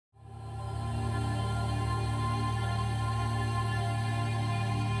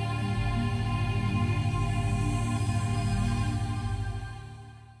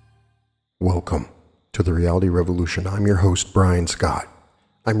Welcome to the Reality Revolution. I'm your host, Brian Scott.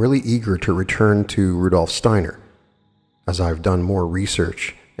 I'm really eager to return to Rudolf Steiner, as I've done more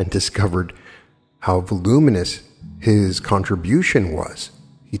research and discovered how voluminous his contribution was.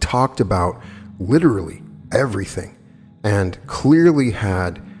 He talked about literally everything and clearly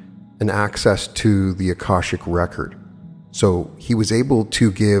had an access to the Akashic record. So he was able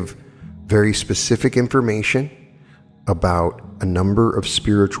to give very specific information about a number of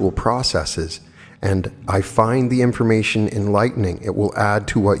spiritual processes, and I find the information enlightening. It will add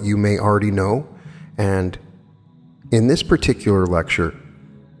to what you may already know. And in this particular lecture,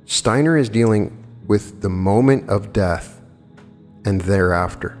 Steiner is dealing with the moment of death and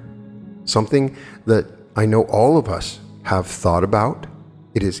thereafter, something that I know all of us have thought about.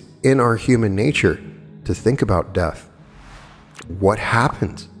 It is in our human nature to think about death. What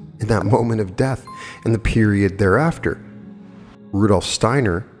happens in that moment of death and the period thereafter? Rudolf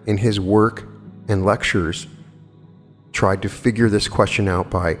Steiner, in his work and lectures, tried to figure this question out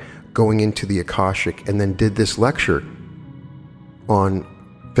by going into the Akashic, and then did this lecture on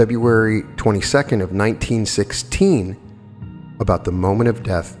February 22nd of 1916 about the moment of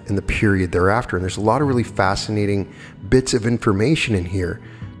death and the period thereafter. And there's a lot of really fascinating bits of information in here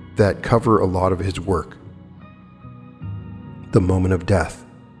that cover a lot of his work. The moment of death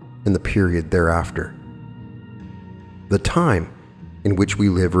and the period thereafter. The time in which we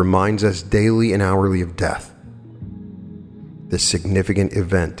live reminds us daily and hourly of death, this significant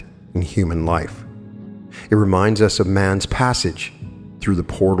event in human life. It reminds us of man's passage through the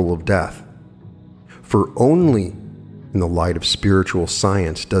portal of death. For only in the light of spiritual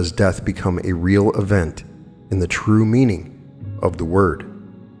science does death become a real event in the true meaning of the word.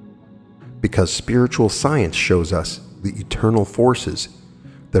 Because spiritual science shows us the eternal forces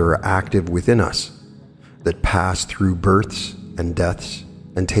that are active within us, that pass through births and deaths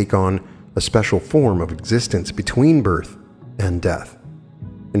and take on a special form of existence between birth and death,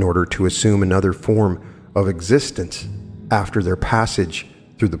 in order to assume another form of existence after their passage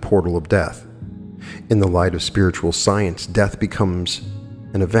through the portal of death. In the light of spiritual science, death becomes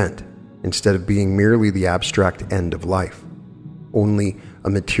an event instead of being merely the abstract end of life. Only a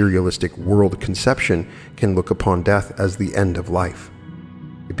materialistic world conception can look upon death as the end of life.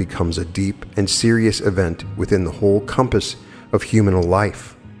 It becomes a deep and serious event within the whole compass of human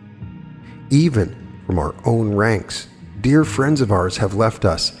life. Even from our own ranks, dear friends of ours have left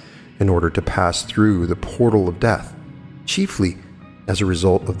us in order to pass through the portal of death, chiefly as a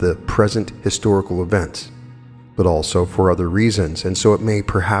result of the present historical events, but also for other reasons. And so it may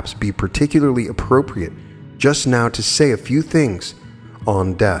perhaps be particularly appropriate just now to say a few things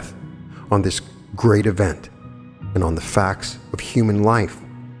on death, on this great event, and on the facts of human life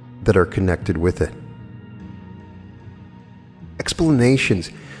that are connected with it. Explanations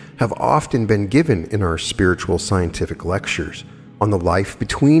have often been given in our spiritual scientific lectures on the life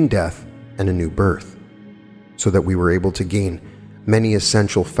between death and a new birth, so that we were able to gain many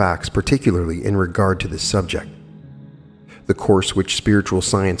essential facts, particularly in regard to this subject. The course which spiritual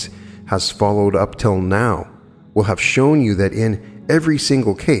science has followed up till now will have shown you that in every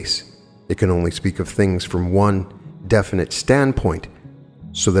single case, it can only speak of things from one definite standpoint,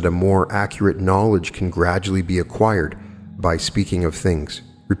 so that a more accurate knowledge can gradually be acquired by speaking of things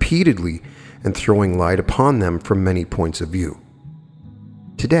repeatedly and throwing light upon them from many points of view.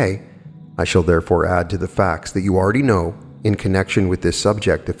 Today, I shall therefore add to the facts that you already know in connection with this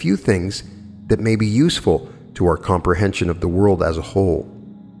subject a few things that may be useful to our comprehension of the world as a whole.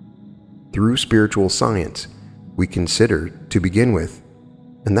 Through spiritual science, we consider, to begin with,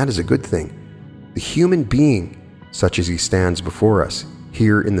 and that is a good thing, the human being, such as he stands before us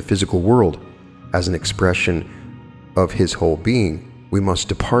here in the physical world, as an expression of his whole being. We must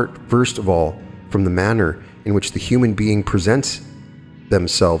depart first of all from the manner in which the human being presents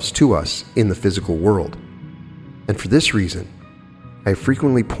themselves to us in the physical world. And for this reason, I have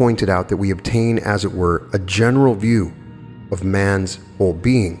frequently pointed out that we obtain, as it were, a general view of man's whole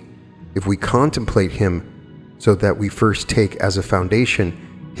being if we contemplate him, so that we first take as a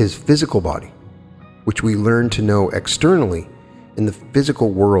foundation his physical body, which we learn to know externally in the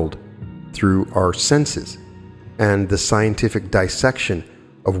physical world through our senses, and the scientific dissection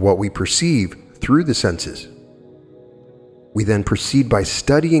of what we perceive through the senses. We then proceed by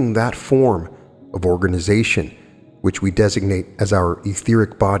studying that form of organization which we designate as our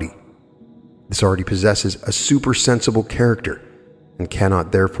etheric body. This already possesses a supersensible character and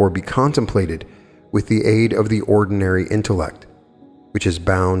cannot therefore be contemplated with the aid of the ordinary intellect, which is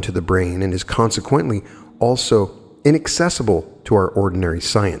bound to the brain and is consequently also inaccessible to our ordinary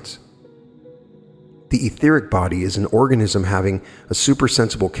science. The etheric body is an organism having a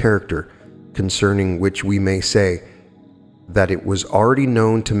supersensible character concerning which we may say that it was already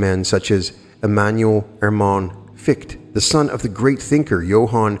known to men such as Immanuel Hermann Fichte, the son of the great thinker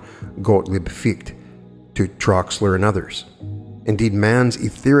Johann Gottlieb Fichte, to Troxler and others. Indeed, man's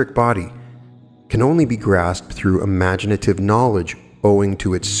etheric body can only be grasped through imaginative knowledge owing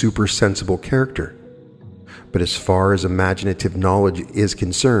to its supersensible character. But as far as imaginative knowledge is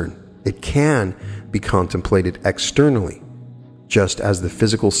concerned, it can be contemplated externally, just as the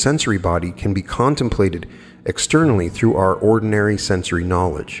physical sensory body can be contemplated externally through our ordinary sensory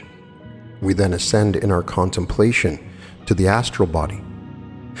knowledge. We then ascend in our contemplation to the astral body.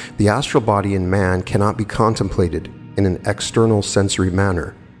 The astral body in man cannot be contemplated in an external sensory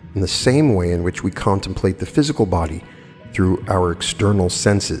manner in the same way in which we contemplate the physical body through our external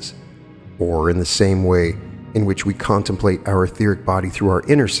senses, or in the same way in which we contemplate our etheric body through our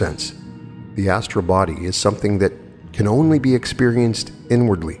inner sense. The astral body is something that can only be experienced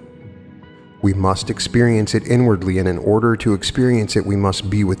inwardly. We must experience it inwardly, and in order to experience it, we must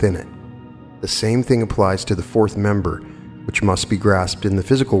be within it. The same thing applies to the fourth member, which must be grasped in the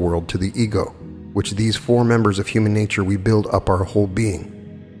physical world, to the ego, which these four members of human nature we build up our whole being.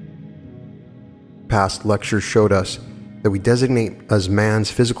 Past lectures showed us that we designate as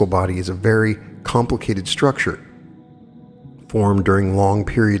man's physical body as a very complicated structure, formed during long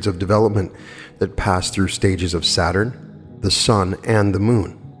periods of development that pass through stages of Saturn, the Sun, and the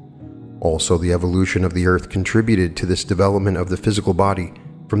Moon. Also, the evolution of the Earth contributed to this development of the physical body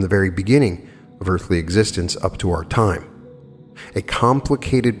from the very beginning of earthly existence up to our time. A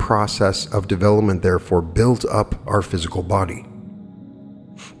complicated process of development therefore built up our physical body.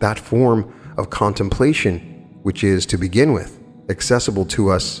 That form of contemplation, which is, to begin with, accessible to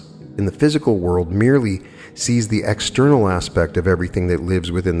us in the physical world, merely sees the external aspect of everything that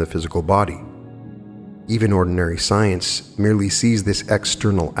lives within the physical body. Even ordinary science merely sees this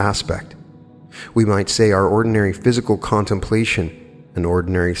external aspect. We might say our ordinary physical contemplation and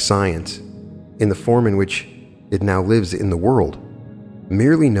ordinary science, in the form in which it now lives in the world,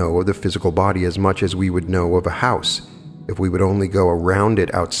 merely know of the physical body as much as we would know of a house if we would only go around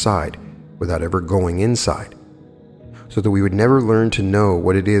it outside without ever going inside, so that we would never learn to know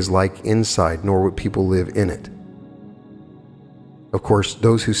what it is like inside, nor would people live in it. Of course,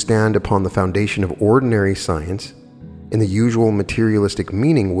 those who stand upon the foundation of ordinary science, in the usual materialistic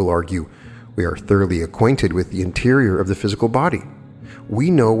meaning, will argue we are thoroughly acquainted with the interior of the physical body. We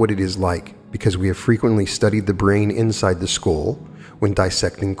know what it is like because we have frequently studied the brain inside the skull when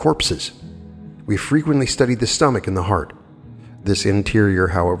dissecting corpses. We have frequently studied the stomach and the heart. This interior,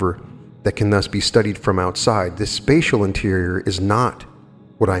 however, that can thus be studied from outside, this spatial interior, is not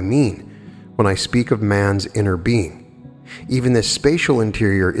what I mean when I speak of man's inner being. Even this spatial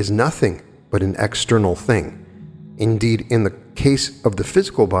interior is nothing but an external thing. Indeed, in the case of the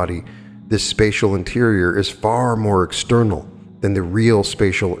physical body, this spatial interior is far more external than the real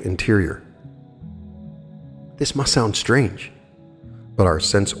spatial interior. This must sound strange, but our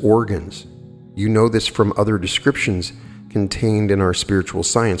sense organs, you know this from other descriptions contained in our spiritual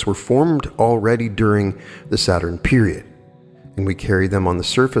science, were formed already during the Saturn period, and we carry them on the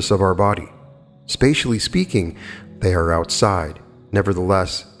surface of our body. Spatially speaking, they are outside.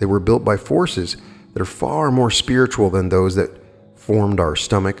 Nevertheless, they were built by forces that are far more spiritual than those that formed our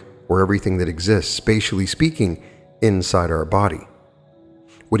stomach or everything that exists, spatially speaking, inside our body.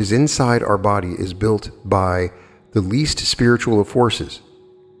 What is inside our body is built by the least spiritual of forces.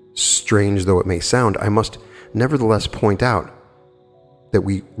 Strange though it may sound, I must nevertheless point out that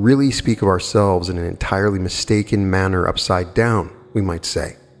we really speak of ourselves in an entirely mistaken manner, upside down, we might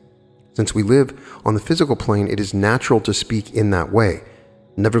say. Since we live on the physical plane, it is natural to speak in that way.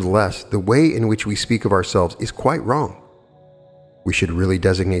 Nevertheless, the way in which we speak of ourselves is quite wrong. We should really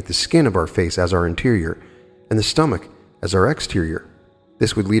designate the skin of our face as our interior and the stomach as our exterior.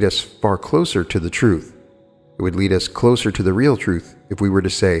 This would lead us far closer to the truth. It would lead us closer to the real truth if we were to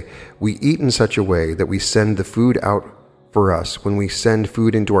say, we eat in such a way that we send the food out for us. When we send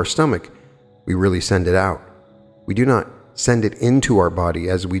food into our stomach, we really send it out. We do not send it into our body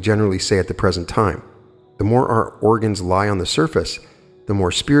as we generally say at the present time. The more our organs lie on the surface, the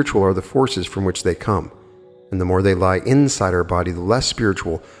more spiritual are the forces from which they come. And the more they lie inside our body, the less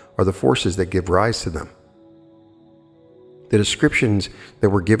spiritual are the forces that give rise to them. The descriptions that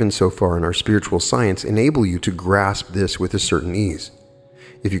were given so far in our spiritual science enable you to grasp this with a certain ease.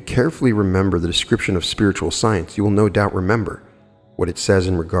 If you carefully remember the description of spiritual science, you will no doubt remember what it says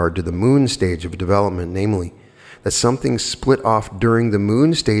in regard to the moon stage of development, namely, that something split off during the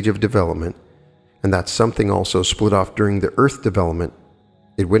moon stage of development, and that something also split off during the Earth development.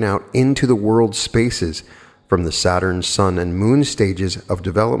 It went out into the world spaces from the Saturn, Sun, and Moon stages of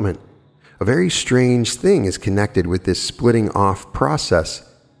development a very strange thing is connected with this splitting off process,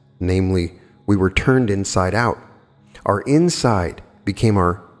 namely, we were turned inside out. Our inside became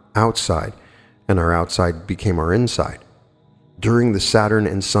our outside, and our outside became our inside. During the Saturn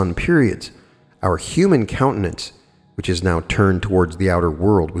and Sun periods, our human countenance, which is now turned towards the outer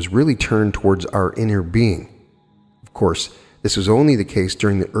world, was really turned towards our inner being. Of course, this was only the case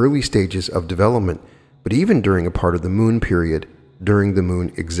during the early stages of development, but even during a part of the Moon period, during the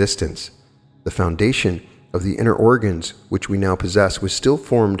Moon existence, the foundation of the inner organs which we now possess was still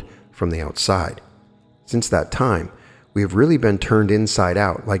formed from the outside. Since that time, we have really been turned inside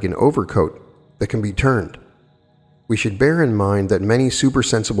out, like an overcoat that can be turned. We should bear in mind that many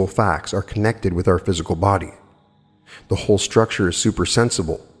supersensible facts are connected with our physical body. The whole structure is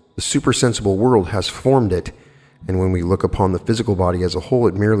supersensible. The supersensible world has formed it, and when we look upon the physical body as a whole,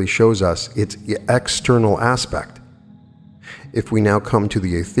 it merely shows us its external aspect. If we now come to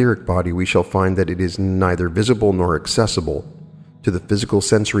the etheric body, we shall find that it is neither visible nor accessible to the physical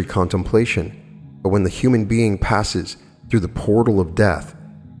sensory contemplation, but when the human being passes through the portal of death,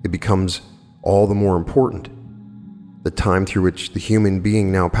 it becomes all the more important. The time through which the human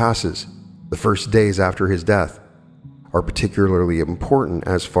being now passes, the first days after his death, are particularly important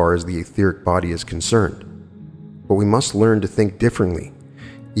as far as the etheric body is concerned. But we must learn to think differently,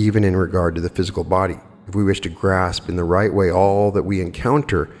 even in regard to the physical body, if we wish to grasp in the right way all that we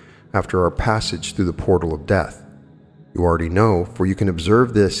encounter after our passage through the portal of death. You already know, for you can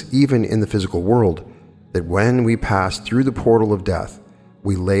observe this even in the physical world, that when we pass through the portal of death,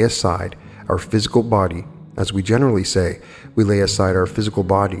 we lay aside our physical body. As we generally say, we lay aside our physical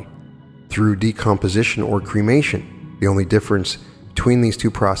body through decomposition or cremation. The only difference between these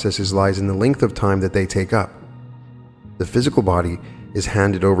two processes lies in the length of time that they take up. The physical body is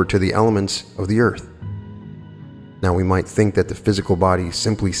handed over to the elements of the earth. Now we might think that the physical body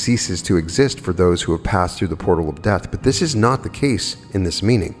simply ceases to exist for those who have passed through the portal of death, but this is not the case in this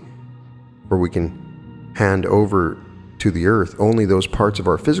meaning, for we can hand over to the earth only those parts of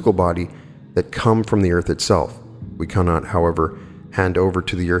our physical body that come from the earth itself. We cannot, however, hand over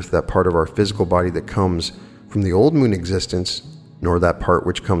to the earth that part of our physical body that comes from the old moon existence, nor that part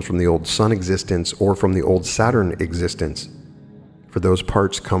which comes from the old sun existence or from the old Saturn existence. For those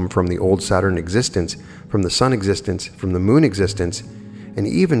parts come from the old Saturn existence, from the sun existence, from the moon existence, and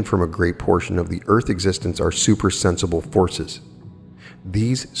even from a great portion of the earth existence are supersensible forces.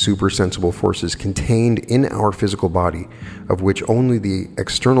 These supersensible forces contained in our physical body, of which only the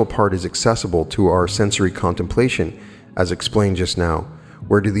external part is accessible to our sensory contemplation, as explained just now.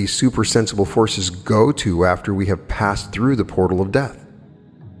 Where do these supersensible forces go to after we have passed through the portal of death?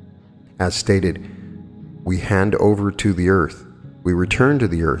 As stated, we hand over to the earth. We return to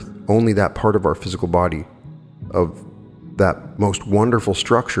the earth only that part of our physical body, of that most wonderful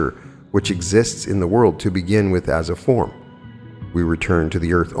structure which exists in the world to begin with as a form. We return to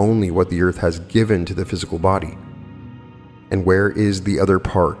the earth only what the earth has given to the physical body. And where is the other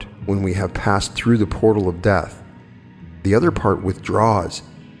part when we have passed through the portal of death? The other part withdraws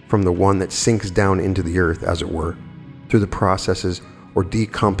from the one that sinks down into the earth, as it were, through the processes or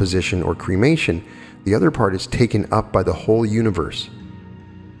decomposition or cremation. The other part is taken up by the whole universe.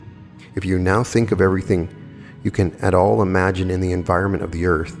 If you now think of everything you can at all imagine in the environment of the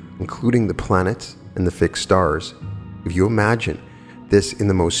earth, including the planets and the fixed stars, if you imagine this in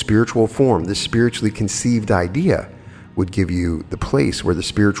the most spiritual form, this spiritually conceived idea would give you the place where the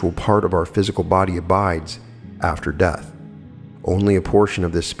spiritual part of our physical body abides after death. Only a portion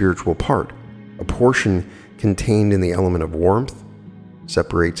of this spiritual part, a portion contained in the element of warmth,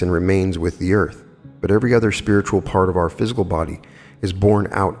 separates and remains with the earth. But every other spiritual part of our physical body is born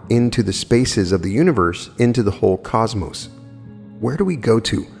out into the spaces of the universe, into the whole cosmos. Where do we go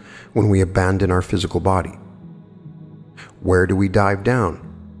to when we abandon our physical body? Where do we dive down?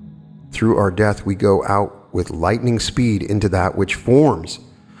 Through our death, we go out with lightning speed into that which forms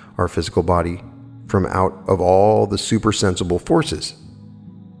our physical body from out of all the supersensible forces.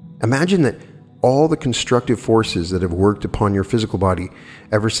 Imagine that all the constructive forces that have worked upon your physical body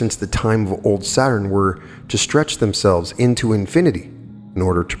ever since the time of old Saturn were to stretch themselves into infinity in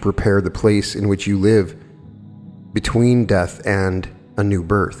order to prepare the place in which you live between death and a new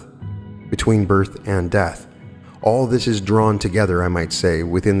birth, between birth and death. All this is drawn together, I might say,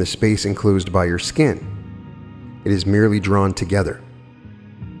 within the space enclosed by your skin. It is merely drawn together.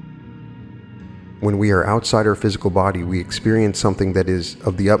 When we are outside our physical body, we experience something that is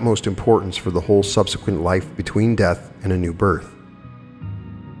of the utmost importance for the whole subsequent life between death and a new birth.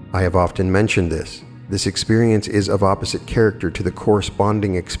 I have often mentioned this. This experience is of opposite character to the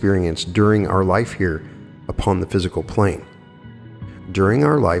corresponding experience during our life here upon the physical plane. During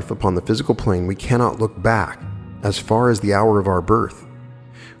our life upon the physical plane, we cannot look back as far as the hour of our birth.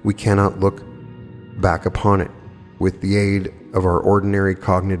 We cannot look back upon it with the aid of our ordinary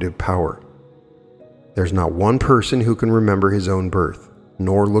cognitive power. There's not one person who can remember his own birth,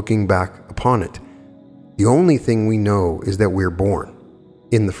 nor looking back upon it. The only thing we know is that we're born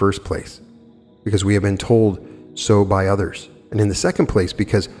in the first place, because we have been told so by others. And in the second place,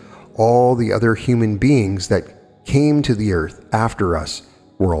 because all the other human beings that came to the earth after us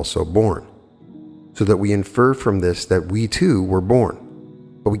were also born. So that we infer from this that we too were born,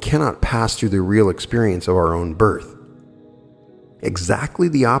 but we cannot pass through the real experience of our own birth. Exactly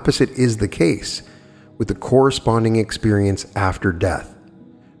the opposite is the case with the corresponding experience after death.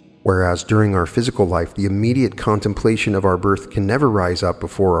 Whereas during our physical life, the immediate contemplation of our birth can never rise up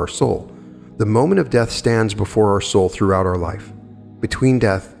before our soul. The moment of death stands before our soul throughout our life. Between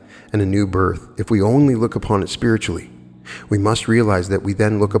death and a new birth, if we only look upon it spiritually, we must realize that we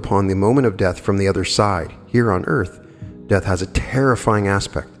then look upon the moment of death from the other side. Here on earth, death has a terrifying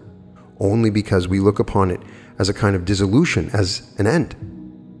aspect, only because we look upon it as a kind of dissolution, as an end.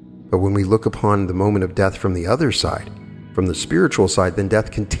 But when we look upon the moment of death from the other side, from the spiritual side, then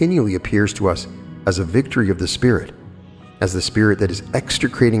death continually appears to us as a victory of the spirit, as the spirit that is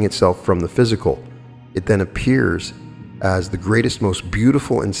extricating itself from the physical. It then appears as the greatest, most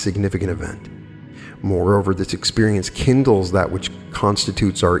beautiful and significant event. Moreover, this experience kindles that which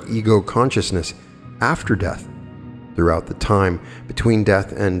constitutes our ego consciousness after death. Throughout the time between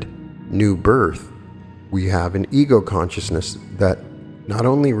death and new birth, we have an ego consciousness that not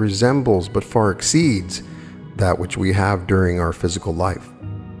only resembles but far exceeds that which we have during our physical life.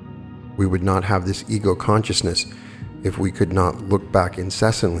 We would not have this ego consciousness if we could not look back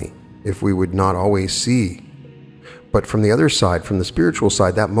incessantly, if we would not always see. But from the other side, from the spiritual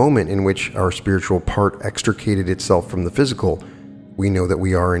side, that moment in which our spiritual part extricated itself from the physical, we know that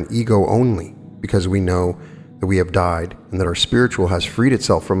we are an ego only, because we know that we have died and that our spiritual has freed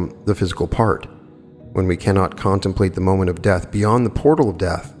itself from the physical part. When we cannot contemplate the moment of death beyond the portal of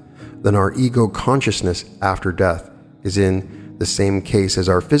death, then our ego consciousness after death is in the same case as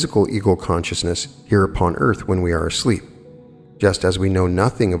our physical ego consciousness here upon earth when we are asleep. Just as we know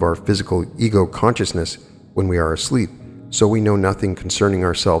nothing of our physical ego consciousness when we are asleep, so we know nothing concerning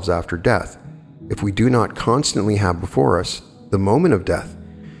ourselves after death. If we do not constantly have before us the moment of death,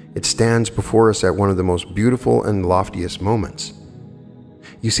 it stands before us at one of the most beautiful and loftiest moments.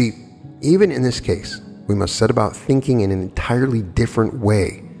 You see, even in this case, we must set about thinking in an entirely different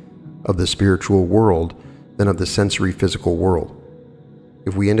way of the spiritual world than of the sensory physical world.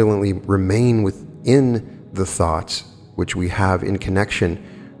 If we indolently remain within the thoughts which we have in connection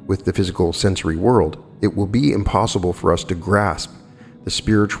with the physical sensory world, it will be impossible for us to grasp the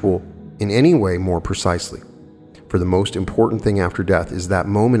spiritual in any way more precisely. For the most important thing after death is that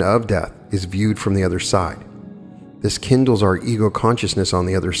moment of death is viewed from the other side. This kindles our ego consciousness on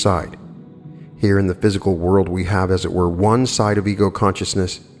the other side. Here in the physical world, we have, as it were, one side of ego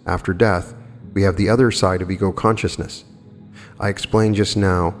consciousness. After death, we have the other side of ego consciousness. I explained just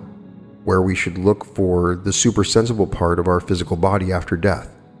now where we should look for the supersensible part of our physical body after death.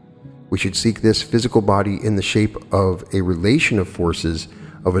 We should seek this physical body in the shape of a relation of forces,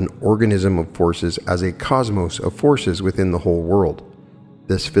 of an organism of forces, as a cosmos of forces within the whole world.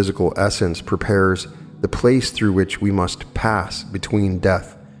 This physical essence prepares the place through which we must pass between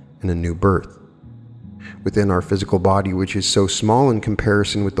death and a new birth. Within our physical body, which is so small in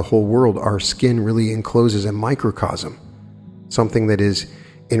comparison with the whole world, our skin really encloses a microcosm, something that is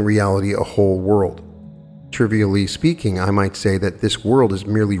in reality a whole world. Trivially speaking, I might say that this world is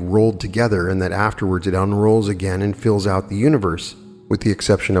merely rolled together and that afterwards it unrolls again and fills out the universe, with the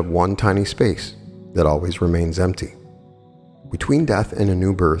exception of one tiny space that always remains empty. Between death and a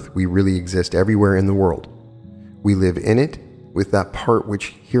new birth, we really exist everywhere in the world. We live in it with that part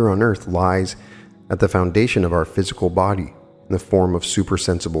which here on earth lies at the foundation of our physical body in the form of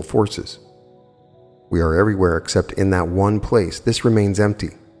supersensible forces. We are everywhere except in that one place. This remains empty.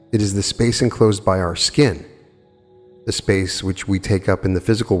 It is the space enclosed by our skin, the space which we take up in the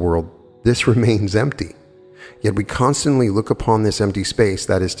physical world. This remains empty. Yet we constantly look upon this empty space,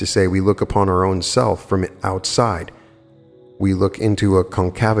 that is to say, we look upon our own self from outside. We look into a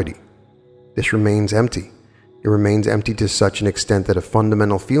concavity. This remains empty. It remains empty to such an extent that a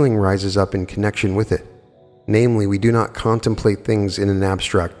fundamental feeling rises up in connection with it. Namely, we do not contemplate things in an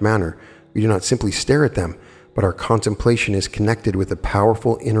abstract manner. We do not simply stare at them, but our contemplation is connected with a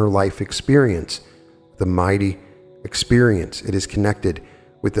powerful inner life experience, the mighty experience. It is connected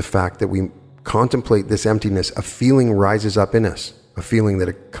with the fact that we contemplate this emptiness. A feeling rises up in us, a feeling that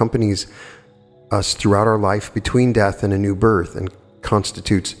accompanies us throughout our life between death and a new birth, and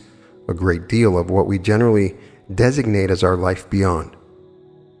constitutes a great deal of what we generally designate as our life beyond.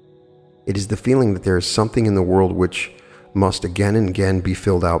 It is the feeling that there is something in the world which must again and again be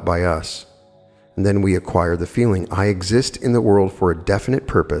filled out by us. And then we acquire the feeling, I exist in the world for a definite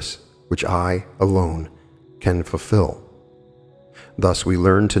purpose which I alone can fulfill. Thus we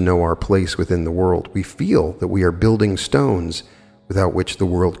learn to know our place within the world. We feel that we are building stones without which the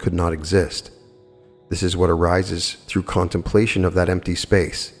world could not exist. This is what arises through contemplation of that empty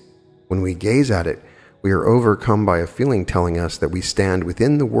space. When we gaze at it, we are overcome by a feeling telling us that we stand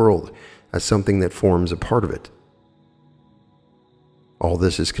within the world as something that forms a part of it. All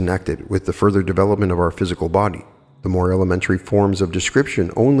this is connected with the further development of our physical body. The more elementary forms of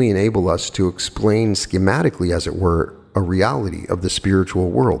description only enable us to explain schematically, as it were, a reality of the spiritual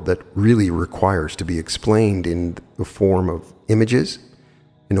world that really requires to be explained in the form of images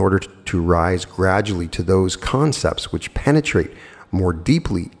in order to rise gradually to those concepts which penetrate more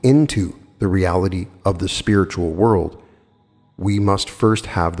deeply into the reality of the spiritual world. We must first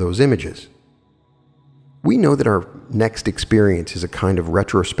have those images. We know that our next experience is a kind of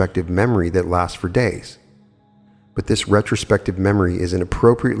retrospective memory that lasts for days. But this retrospective memory is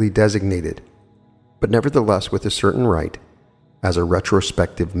inappropriately designated, but nevertheless with a certain right, as a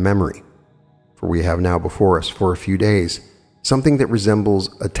retrospective memory. For we have now before us, for a few days, something that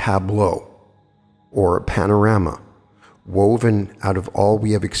resembles a tableau or a panorama woven out of all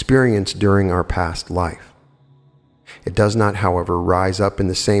we have experienced during our past life. It does not, however, rise up in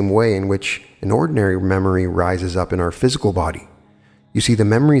the same way in which an ordinary memory rises up in our physical body. You see, the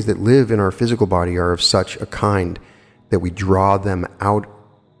memories that live in our physical body are of such a kind that we draw them out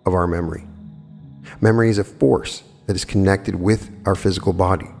of our memory. Memory is a force that is connected with our physical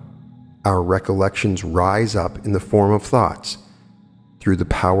body. Our recollections rise up in the form of thoughts. Through the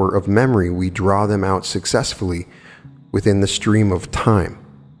power of memory, we draw them out successfully within the stream of time.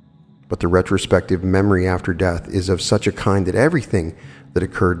 But the retrospective memory after death is of such a kind that everything that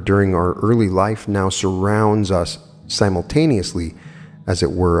occurred during our early life now surrounds us simultaneously, as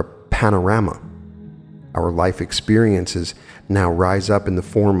it were a panorama. Our life experiences now rise up in the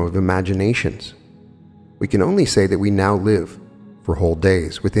form of imaginations. We can only say that we now live for whole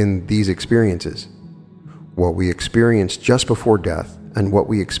days within these experiences. What we experienced just before death and what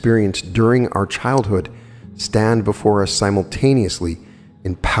we experienced during our childhood stand before us simultaneously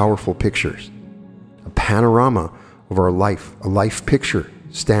in powerful pictures. A panorama of our life, a life picture,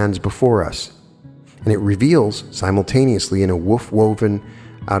 stands before us, and it reveals simultaneously in a woof woven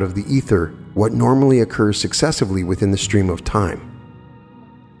out of the ether what normally occurs successively within the stream of time.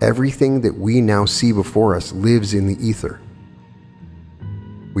 Everything that we now see before us lives in the ether.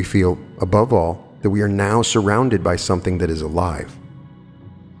 We feel, above all, that we are now surrounded by something that is alive.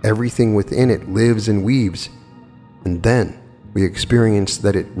 Everything within it lives and weaves, and then we experience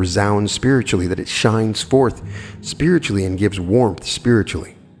that it resounds spiritually, that it shines forth spiritually and gives warmth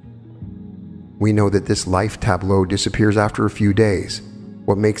spiritually. We know that this life tableau disappears after a few days.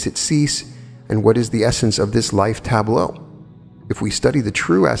 What makes it cease, and what is the essence of this life tableau? If we study the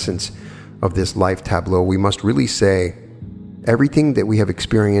true essence of this life tableau, we must really say, everything that we have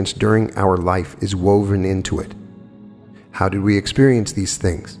experienced during our life is woven into it. How did we experience these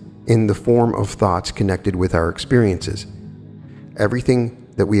things? In the form of thoughts connected with our experiences. Everything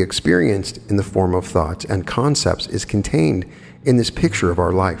that we experienced in the form of thoughts and concepts is contained in this picture of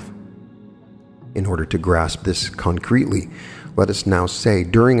our life. In order to grasp this concretely, let us now say,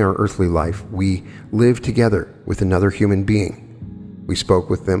 during our earthly life, we lived together with another human being. We spoke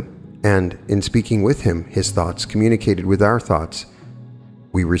with them, and in speaking with him, his thoughts communicated with our thoughts.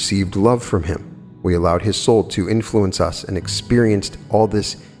 We received love from him. We allowed his soul to influence us and experienced all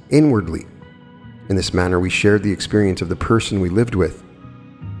this inwardly. In this manner, we shared the experience of the person we lived with.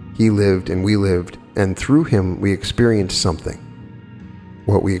 He lived and we lived, and through him we experienced something.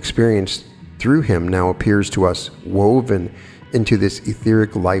 What we experienced through him now appears to us woven into this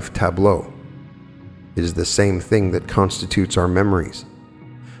etheric life tableau. It is the same thing that constitutes our memories.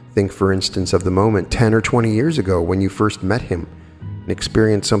 Think, for instance, of the moment 10 or 20 years ago when you first met him and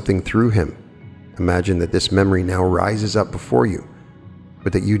experienced something through him. Imagine that this memory now rises up before you,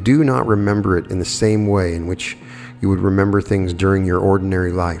 but that you do not remember it in the same way in which you would remember things during your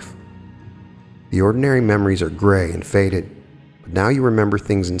ordinary life. The ordinary memories are gray and faded, but now you remember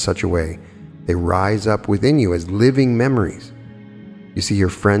things in such a way they rise up within you as living memories. You see your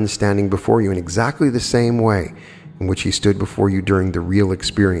friend standing before you in exactly the same way in which he stood before you during the real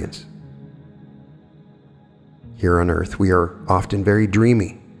experience. Here on earth, we are often very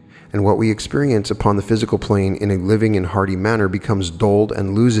dreamy, and what we experience upon the physical plane in a living and hearty manner becomes dulled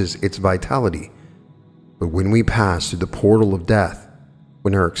and loses its vitality. But when we pass through the portal of death,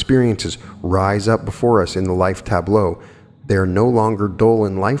 When our experiences rise up before us in the life tableau, they are no longer dull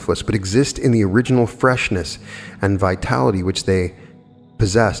and lifeless, but exist in the original freshness and vitality which they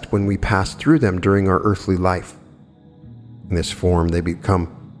possessed when we passed through them during our earthly life. In this form, they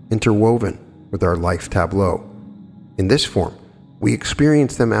become interwoven with our life tableau. In this form, we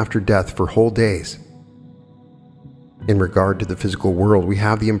experience them after death for whole days. In regard to the physical world, we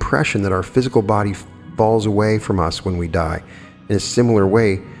have the impression that our physical body falls away from us when we die. In a similar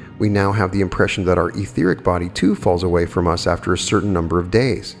way, we now have the impression that our etheric body too falls away from us after a certain number of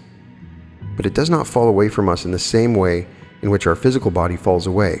days. But it does not fall away from us in the same way in which our physical body falls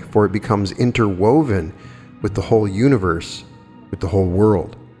away, for it becomes interwoven with the whole universe, with the whole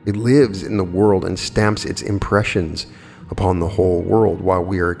world. It lives in the world and stamps its impressions upon the whole world while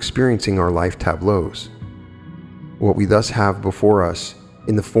we are experiencing our life tableaus. What we thus have before us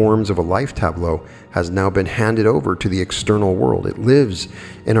in the forms of a life tableau has now been handed over to the external world. It lives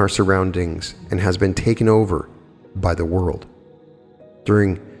in our surroundings and has been taken over by the world.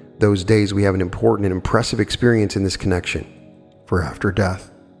 During those days, we have an important and impressive experience in this connection. For after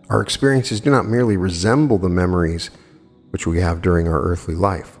death, our experiences do not merely resemble the memories which we have during our earthly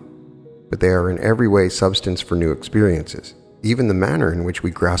life, but they are in every way substance for new experiences. Even the manner in which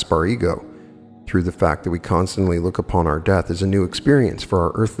we grasp our ego, through the fact that we constantly look upon our death, is a new experience, for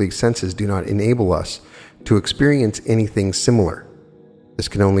our earthly senses do not enable us to experience anything similar. This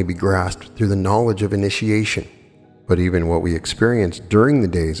can only be grasped through the knowledge of initiation. But even what we experience during the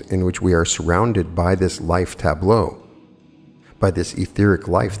days in which we are surrounded by this life tableau, by this etheric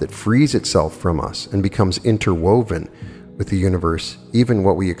life that frees itself from us and becomes interwoven with the universe, even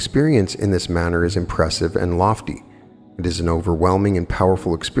what we experience in this manner is impressive and lofty. It is an overwhelming and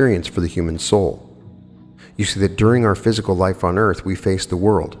powerful experience for the human soul. You see that during our physical life on earth, we face the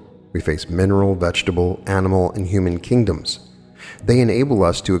world. We face mineral, vegetable, animal, and human kingdoms. They enable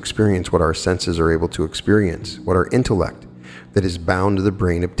us to experience what our senses are able to experience, what our intellect that is bound to the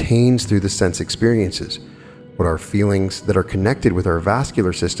brain obtains through the sense experiences, what our feelings that are connected with our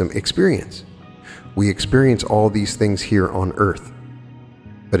vascular system experience. We experience all these things here on earth.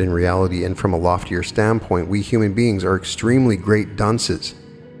 But in reality, and from a loftier standpoint, we human beings are extremely great dunces,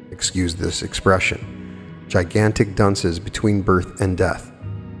 excuse this expression, gigantic dunces between birth and death.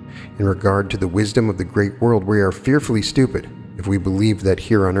 In regard to the wisdom of the great world, we are fearfully stupid if we believe that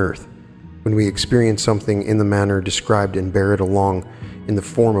here on earth, when we experience something in the manner described and bear it along in the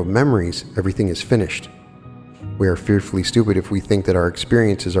form of memories, everything is finished. We are fearfully stupid if we think that our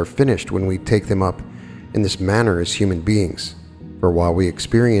experiences are finished when we take them up in this manner as human beings. For while we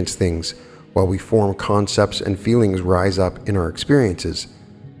experience things, while we form concepts and feelings rise up in our experiences,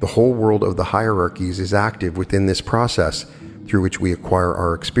 the whole world of the hierarchies is active within this process through which we acquire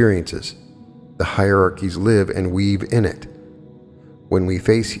our experiences. The hierarchies live and weave in it. When we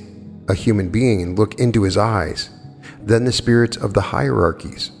face a human being and look into his eyes, then the spirits of the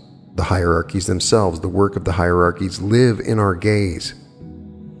hierarchies themselves, the work of the hierarchies, live in our gaze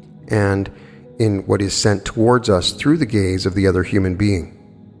and in what is sent towards us through the gaze of the other human being.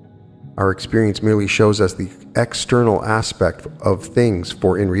 Our experience merely shows us the external aspect of things,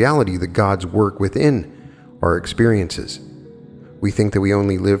 for in reality, the gods work within our experiences. We think that we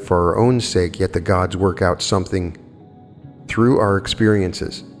only live for our own sake, yet the gods work out something through our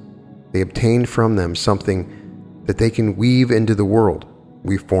experiences. They obtain from them something that they can weave into the world.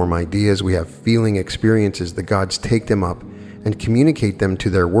 We form ideas, we have feeling experiences, the gods take them up and communicate them to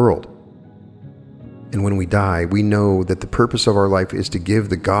their world. And when we die, we know that the purpose of our life is to give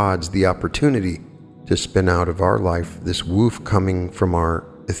the gods the opportunity to spin out of our life this woof coming from our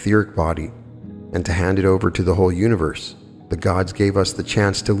etheric body and to hand it over to the whole universe. The gods gave us the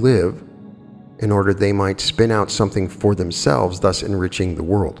chance to live in order they might spin out something for themselves, thus enriching the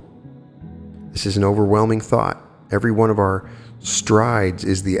world. This is an overwhelming thought. Every one of our strides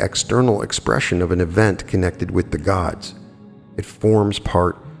is the external expression of an event connected with the gods. It forms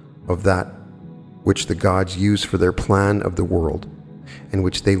part of that which the gods use for their plan of the world, and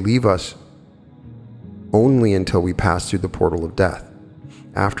which they leave us only until we pass through the portal of death.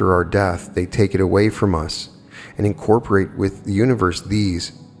 After our death, they take it away from us and incorporate with the universe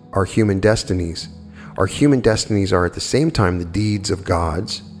these, our human destinies. Our human destinies are at the same time the deeds of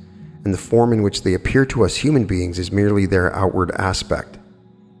gods, and the form in which they appear to us human beings is merely their outward aspect.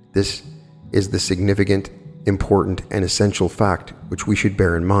 This is the significant, important, and essential fact which we should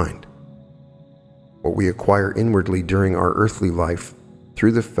bear in mind. What we acquire inwardly during our earthly life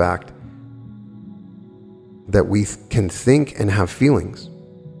through the fact that we can think and have feelings.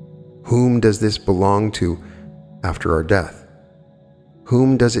 Whom does this belong to after our death?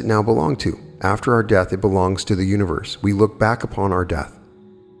 Whom does it now belong to? After our death, it belongs to the universe. We look back upon our death.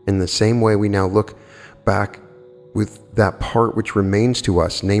 In the same way, we now look back with that part which remains to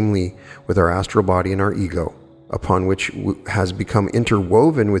us, namely with our astral body and our ego, upon which has become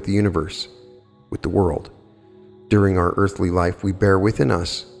interwoven with the universe, with the world. During our earthly life, we bear within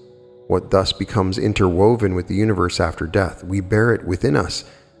us what thus becomes interwoven with the universe after death. We bear it within us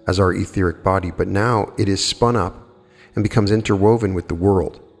as our etheric body, but now it is spun up and becomes interwoven with the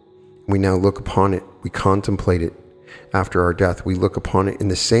world. We now look upon it, we contemplate it. After our death, we look upon it in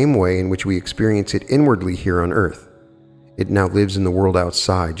the same way in which we experience it inwardly here on earth. It now lives in the world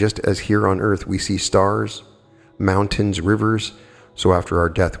outside, just as here on earth we see stars, mountains, rivers. So after our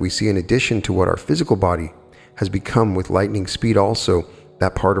death, we see, in addition to what our physical body has become with lightning speed, also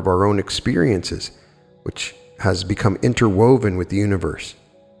that part of our own experiences, which has become interwoven with the universe.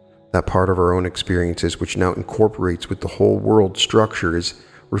 That part of our own experiences, which now incorporates with the whole world structure, is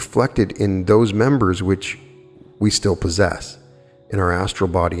reflected in those members which we still possess. In our astral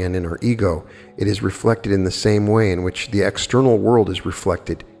body and in our ego, it is reflected in the same way in which the external world is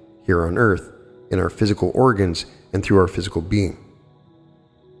reflected here on earth, in our physical organs and through our physical being.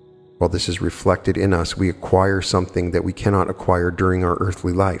 While this is reflected in us, we acquire something that we cannot acquire during our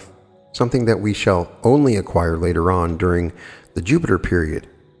earthly life, something that we shall only acquire later on during the Jupiter period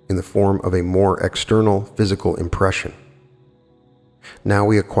in the form of a more external physical impression. Now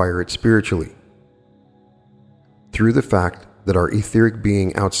we acquire it spiritually, through the fact that our etheric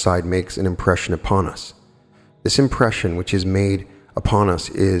being outside makes an impression upon us. This impression which is made upon us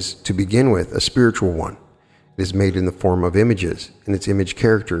is, to begin with, a spiritual one. It is made in the form of images, in its image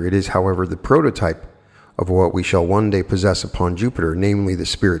character. It is, however, the prototype of what we shall one day possess upon Jupiter, namely the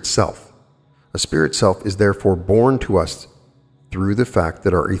spirit self. A spirit self is therefore born to us through the fact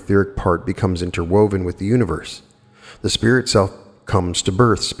that our etheric part becomes interwoven with the universe. The spirit self comes to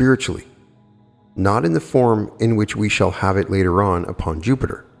birth spiritually, not in the form in which we shall have it later on upon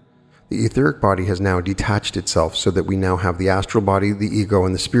Jupiter. The etheric body has now detached itself so that we now have the astral body, the ego,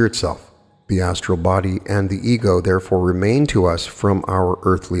 and the spirit self. The astral body and the ego therefore remain to us from our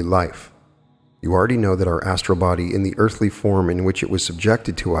earthly life. You already know that our astral body, in the earthly form in which it was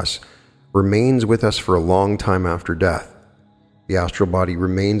subjected to us, remains with us for a long time after death. The astral body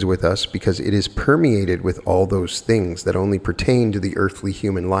remains with us because it is permeated with all those things that only pertain to the earthly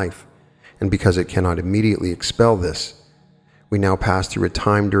human life, and because it cannot immediately expel this, we now pass through a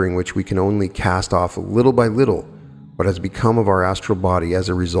time during which we can only cast off little by little what has become of our astral body as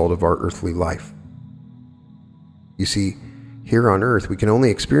a result of our earthly life. You see, here on earth we can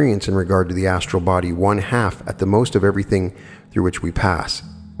only experience in regard to the astral body 1/2 at the most of everything through which we pass.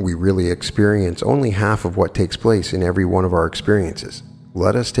 We really experience only half of what takes place in every one of our experiences.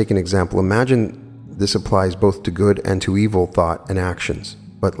 Let us take an example. Imagine this applies both to good and to evil thought and actions.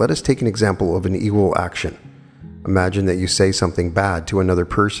 But let us take an example of an evil action. Imagine that you say something bad to another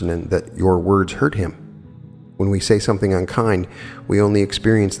person and that your words hurt him. When we say something unkind, we only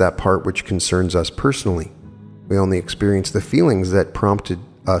experience that part which concerns us personally. We only experience the feelings that prompted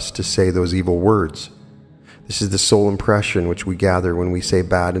us to say those evil words. This is the sole impression which we gather when we say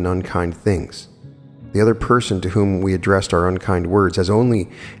bad and unkind things. The other person to whom we addressed our unkind words has only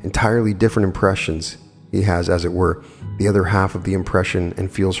entirely different impressions. He has, as it were, the other half of the impression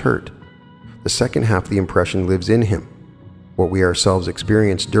and feels hurt. The second half of the impression lives in him. What we ourselves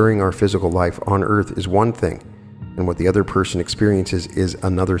experience during our physical life on earth is one thing, and what the other person experiences is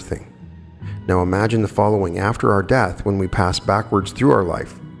another thing. Now imagine the following. After our death, when we pass backwards through our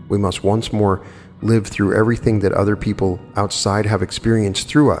life, we must once more live through everything that other people outside have experienced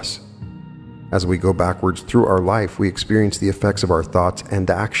through us. As we go backwards through our life, we experience the effects of our thoughts and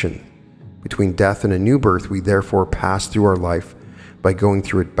action. Between death and a new birth, we therefore pass through our life by going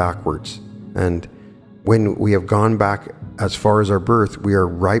through it backwards. And when we have gone back as far as our birth, we are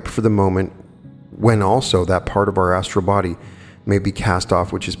ripe for the moment when also that part of our astral body may be cast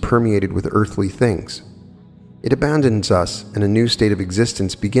off which is permeated with earthly things. It abandons us, and a new state of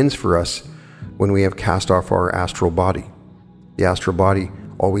existence begins for us when we have cast off our astral body. The astral body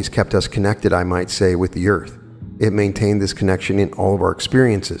always kept us connected, I might say, with the earth. It maintained this connection in all of our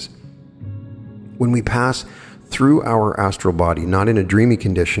experiences. When we pass through our astral body, not in a dreamy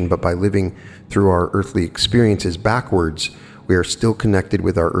condition, but by living through our earthly experiences backwards, we are still connected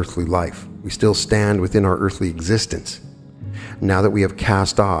with our earthly life. We still stand within our earthly existence. Now that we have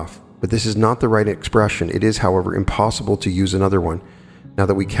cast off, but this is not the right expression. It is, however, impossible to use another one. Now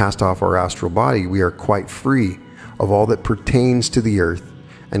that we cast off our astral body, we are quite free of all that pertains to the earth,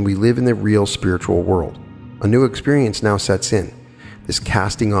 and we live in the real spiritual world. A new experience now sets in. This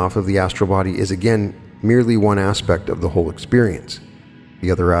casting off of the astral body is again merely one aspect of the whole experience.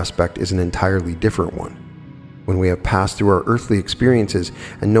 The other aspect is an entirely different one. When we have passed through our earthly experiences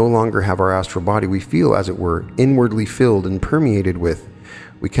and no longer have our astral body, we feel, as it were, inwardly filled and permeated with,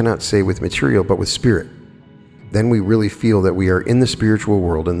 we cannot say with material, but with spirit. Then we really feel that we are in the spiritual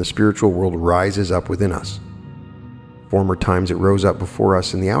world, and the spiritual world rises up within us. Former times it rose up before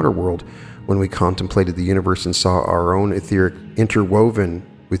us in the outer world when we contemplated the universe and saw our own etheric interwoven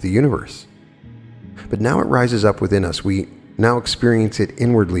with the universe. But now it rises up within us. We now experience it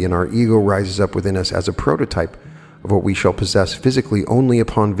inwardly, and our ego rises up within us as a prototype of what we shall possess physically only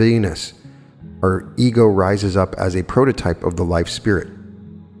upon Venus. Our ego rises up as a prototype of the life spirit.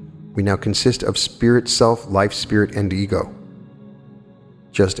 We now consist of spirit, self, life spirit, and ego.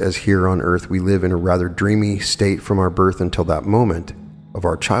 Just as here on earth we live in a rather dreamy state from our birth until that moment of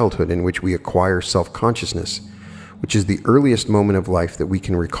our childhood in which we acquire self-consciousness, which is the earliest moment of life that we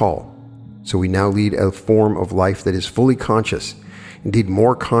can recall. So we now lead a form of life that is fully conscious, indeed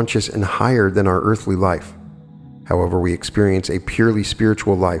more conscious and higher than our earthly life. However, we experience a purely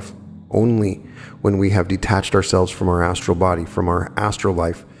spiritual life only when we have detached ourselves from our astral body, from our astral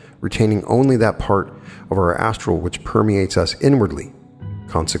life, retaining only that part of our astral which permeates us inwardly.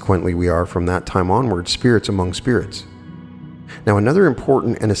 Consequently, we are from that time onward spirits among spirits. Now, another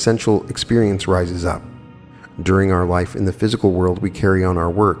important and essential experience rises up. During our life in the physical world, we carry on our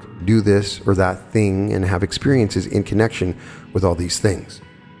work, do this or that thing, and have experiences in connection with all these things.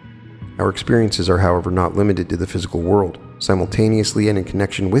 Our experiences are, however, not limited to the physical world. Simultaneously and in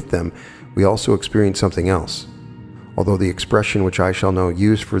connection with them, we also experience something else. Although the expression which I shall now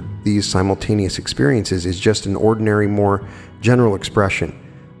use for these simultaneous experiences is just an ordinary, more general expression,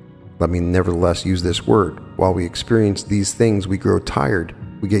 let me nevertheless use this word. While we experience these things, we grow tired,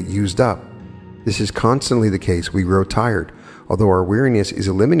 we get used up. This is constantly the case. We grow tired, although our weariness is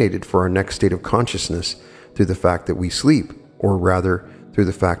eliminated for our next state of consciousness through the fact that we sleep, or rather through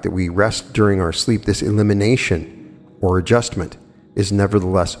the fact that we rest during our sleep. This elimination or adjustment is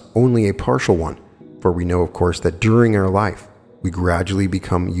nevertheless only a partial one, for we know, of course, that during our life we gradually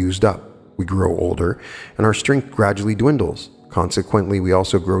become used up. We grow older and our strength gradually dwindles. Consequently, we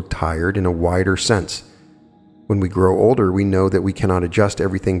also grow tired in a wider sense. When we grow older, we know that we cannot adjust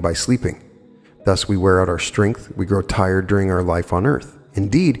everything by sleeping. Thus, we wear out our strength, we grow tired during our life on earth.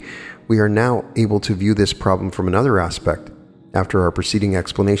 Indeed, we are now able to view this problem from another aspect. After our preceding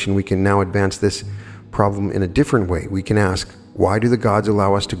explanation, we can now advance this problem in a different way. We can ask, why do the gods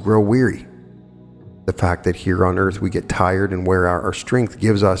allow us to grow weary? The fact that here on earth we get tired and wear out our strength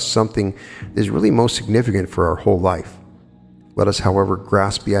gives us something that is really most significant for our whole life. Let us, however,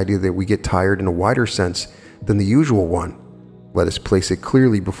 grasp the idea that we get tired in a wider sense than the usual one. Let us place it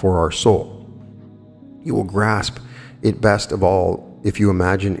clearly before our soul. You will grasp it best of all if you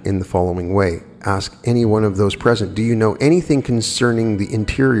imagine in the following way. Ask any one of those present, do you know anything concerning the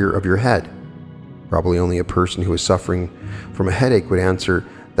interior of your head? Probably only a person who is suffering from a headache would answer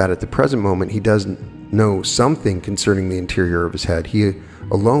that at the present moment he doesn't know something concerning the interior of his head. He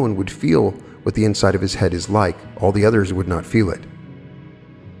alone would feel what the inside of his head is like. All the others would not feel it.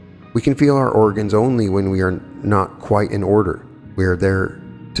 We can feel our organs only when we are not quite in order. We are there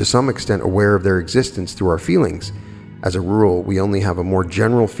to some extent aware of their existence through our feelings. As a rule, we only have a more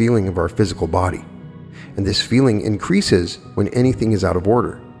general feeling of our physical body, and this feeling increases when anything is out of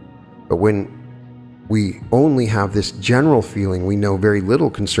order. But when we only have this general feeling, we know very little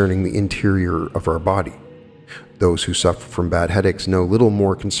concerning the interior of our body. Those who suffer from bad headaches know little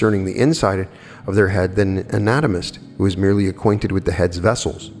more concerning the inside of their head than an anatomist who is merely acquainted with the head's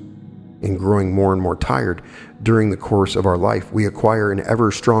vessels. In growing more and more tired during the course of our life, we acquire an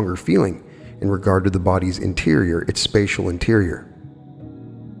ever stronger feeling in regard to the body's interior, its spatial interior.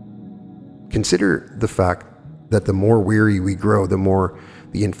 Consider the fact that the more weary we grow, the more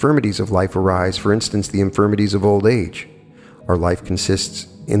the infirmities of life arise. For instance, the infirmities of old age. Our life consists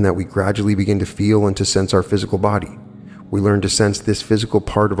in that we gradually begin to feel and to sense our physical body. We learn to sense this physical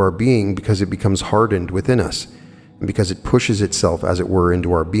part of our being because it becomes hardened within us, and because it pushes itself, as it were,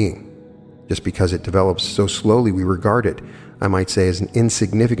 into our being. Just because it develops so slowly, we regard it, I might say, as an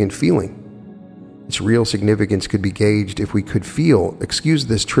insignificant feeling. Its real significance could be gauged if we could feel, excuse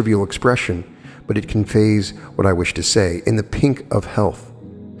this trivial expression, but it conveys what I wish to say, in the pink of health,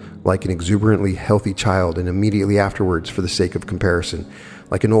 like an exuberantly healthy child, and immediately afterwards, for the sake of comparison,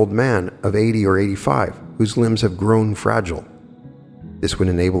 like an old man of 80 or 85, whose limbs have grown fragile. This would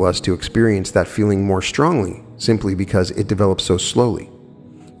enable us to experience that feeling more strongly, simply because it develops so slowly.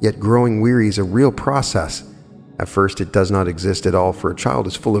 Yet growing weary is a real process. At first it does not exist at all, for a child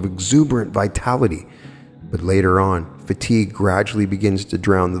is full of exuberant vitality, but later on, fatigue gradually begins to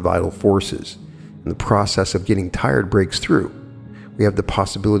drown the vital forces, and the process of getting tired breaks through. we have the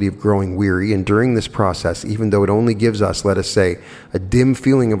possibility of growing weary, and during this process, even though it only gives us, let us say, a dim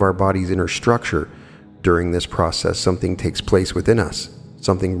feeling of our body's inner structure, during this process, something takes place within us.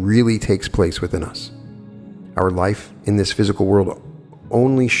 Something really takes place within us. Our life in this physical world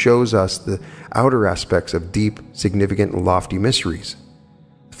only shows us the outer aspects of deep, significant, and lofty mysteries.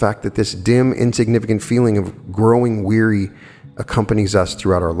 The fact that this dim, insignificant feeling of growing weary accompanies us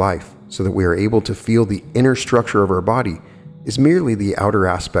throughout our life, so that we are able to feel the inner structure of our body, is merely the outer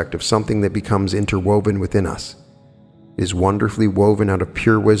aspect of something that becomes interwoven within us. It is wonderfully woven out of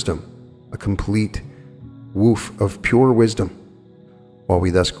pure wisdom, a complete woof of pure wisdom. While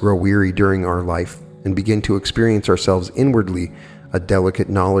we thus grow weary during our life and begin to experience ourselves inwardly, a delicate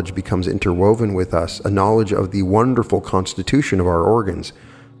knowledge becomes interwoven with us, a knowledge of the wonderful constitution of our organs,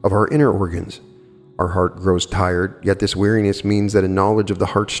 of our inner organs. Our heart grows tired, yet this weariness means that a knowledge of the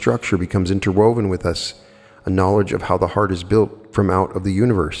heart structure becomes interwoven with us, a knowledge of how the heart is built from out of the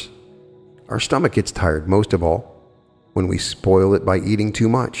universe. Our stomach gets tired most of all when we spoil it by eating too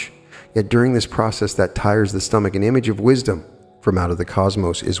much. Yet during this process that tires the stomach, an image of wisdom from out of the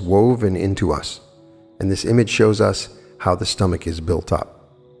cosmos is woven into us, and this image shows us how the stomach is built up.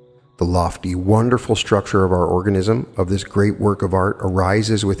 The lofty, wonderful structure of our organism, of this great work of art,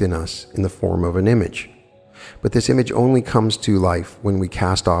 arises within us in the form of an image. But this image only comes to life when we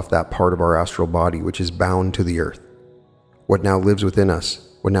cast off that part of our astral body which is bound to the earth. What now lives within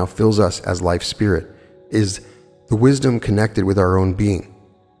us, what now fills us as life spirit, is the wisdom connected with our own being.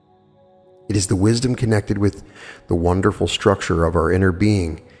 It is the wisdom connected with the wonderful structure of our inner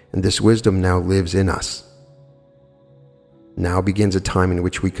being, and this wisdom now lives in us. Now begins a time in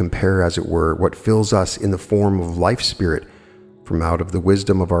which we compare, as it were, what fills us in the form of life spirit from out of the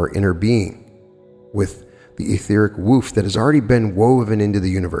wisdom of our inner being with the etheric woof that has already been woven into the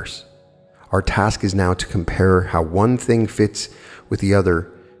universe. Our task is now to compare how one thing fits with the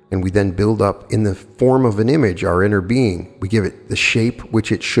other, and we then build up in the form of an image our inner being. We give it the shape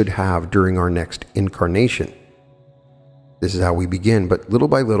which it should have during our next incarnation. This is how we begin, but little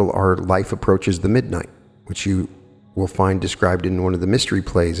by little our life approaches the midnight, which you will find described in one of the mystery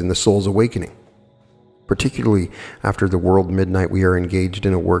plays in The Soul's Awakening. Particularly after the world midnight, we are engaged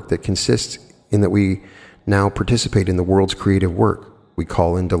in a work that consists in that we now participate in the world's creative work. We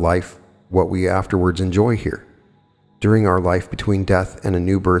call into life what we afterwards enjoy here. During our life between death and a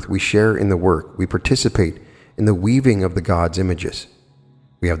new birth, we share in the work. We participate in the weaving of the gods' images.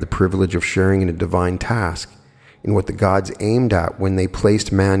 We have the privilege of sharing in a divine task, in what the gods aimed at when they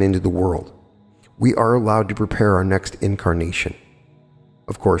placed man into the world. We are allowed to prepare our next incarnation.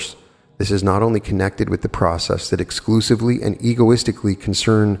 Of course, this is not only connected with the process that exclusively and egoistically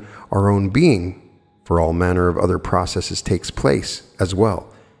concern our own being, for all manner of other processes takes place as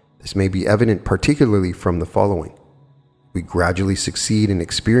well. This may be evident particularly from the following. We gradually succeed in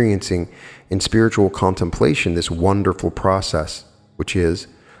experiencing in spiritual contemplation this wonderful process, which is,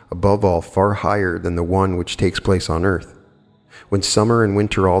 above all, far higher than the one which takes place on earth. When summer and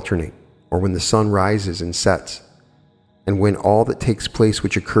winter alternate, or when the sun rises and sets, and when all that takes place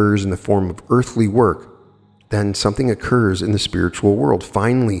which occurs in the form of earthly work, then something occurs in the spiritual world,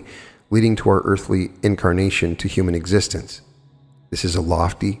 finally leading to our earthly incarnation to human existence. This is a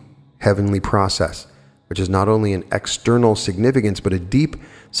lofty, heavenly process, which is not only an external significance, but a deep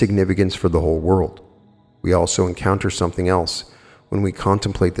significance for the whole world. We also encounter something else when we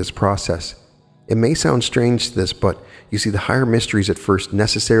contemplate this process. It may sound strange to this, but you see, the higher mysteries at first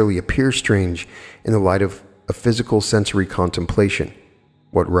necessarily appear strange in the light of a physical sensory contemplation.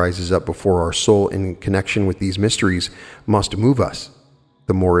 What rises up before our soul in connection with these mysteries must move us.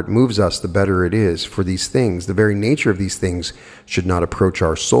 The more it moves us, the better it is, for these things, the very nature of these things, should not approach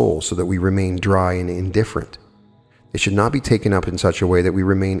our soul so that we remain dry and indifferent. They should not be taken up in such a way that we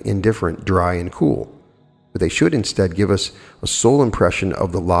remain indifferent, dry, and cool, but they should instead give us a soul impression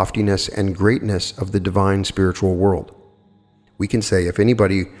of the loftiness and greatness of the divine spiritual world. We can say if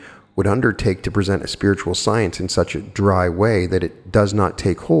anybody would undertake to present a spiritual science in such a dry way that it does not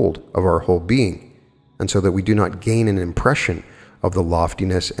take hold of our whole being, and so that we do not gain an impression of the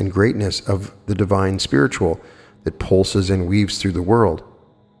loftiness and greatness of the divine spiritual that pulses and weaves through the world.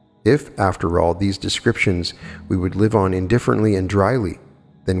 If, after all, these descriptions we would live on indifferently and dryly,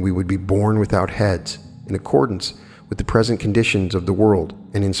 then we would be born without heads, in accordance with the present conditions of the world,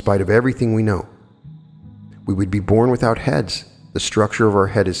 and in spite of everything we know. We would be born without heads. The structure of our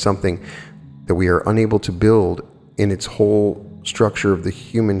head is something that we are unable to build in its whole structure of the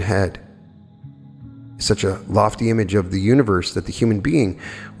human head. Such a lofty image of the universe that the human being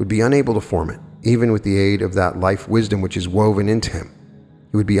would be unable to form it, even with the aid of that life wisdom which is woven into him.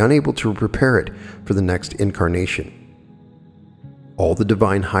 He would be unable to prepare it for the next incarnation. All the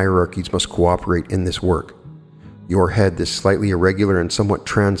divine hierarchies must cooperate in this work. Your head, this slightly irregular and somewhat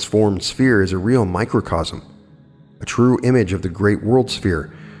transformed sphere, is a real microcosm, a true image of the great world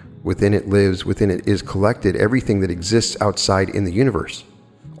sphere. Within it lives, within it is collected everything that exists outside in the universe.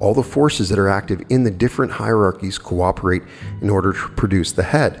 All the forces that are active in the different hierarchies cooperate in order to produce the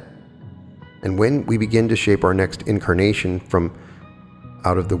head. And when we begin to shape our next incarnation from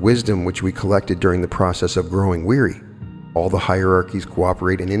out of the wisdom which we collected during the process of growing weary, all the hierarchies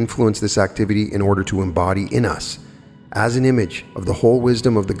cooperate and influence this activity in order to embody in us, as an image of the whole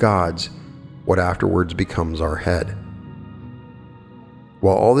wisdom of the gods, what afterwards becomes our head.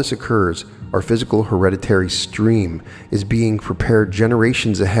 While all this occurs, our physical hereditary stream is being prepared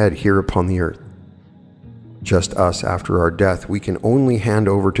generations ahead here upon the earth. Just us, after our death, we can only hand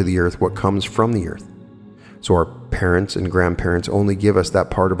over to the earth what comes from the earth. So our parents and grandparents only give us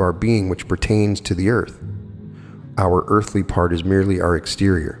that part of our being which pertains to the earth. Our earthly part is merely our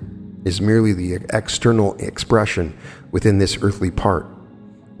exterior, is merely the external expression within this earthly part.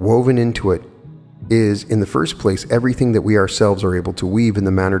 Woven into it is, in the first place, everything that we ourselves are able to weave in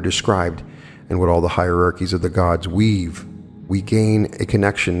the manner described, and what all the hierarchies of the gods weave. We gain a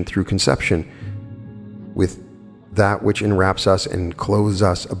connection through conception with that which enwraps us and clothes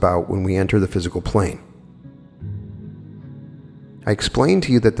us about when we enter the physical plane. I explained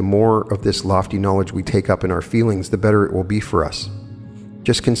to you that the more of this lofty knowledge we take up in our feelings, the better it will be for us.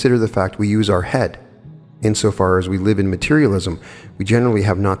 Just consider the fact we use our head. Insofar as we live in materialism, we generally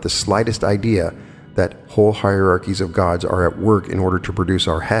have not the slightest idea that whole hierarchies of gods are at work in order to produce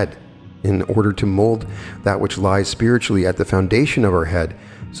our head, in order to mold that which lies spiritually at the foundation of our head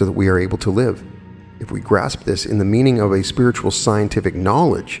so that we are able to live. If we grasp this in the meaning of a spiritual scientific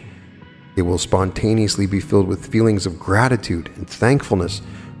knowledge, it will spontaneously be filled with feelings of gratitude and thankfulness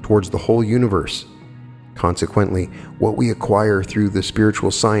towards the whole universe. Consequently, what we acquire through the spiritual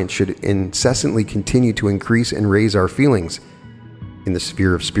science should incessantly continue to increase and raise our feelings. In the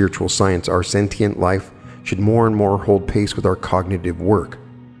sphere of spiritual science, our sentient life should more and more hold pace with our cognitive work.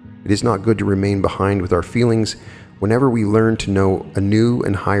 It is not good to remain behind with our feelings. Whenever we learn to know a new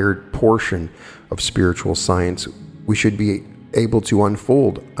and higher portion of spiritual science, we should be able to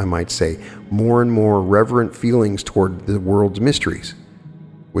unfold, I might say, more and more reverent feelings toward the world's mysteries,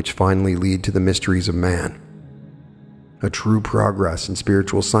 which finally lead to the mysteries of man. A true progress in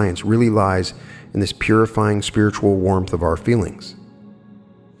spiritual science really lies in this purifying spiritual warmth of our feelings.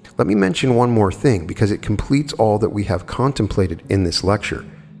 Let me mention one more thing, because it completes all that we have contemplated in this lecture.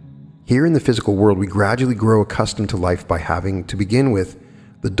 Here in the physical world, we gradually grow accustomed to life by having, to begin with,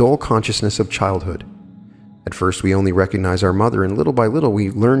 the dull consciousness of childhood. At first, we only recognize our mother, and little by little, we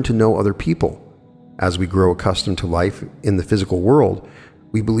learn to know other people. As we grow accustomed to life in the physical world,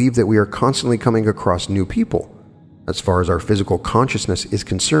 we believe that we are constantly coming across new people. As far as our physical consciousness is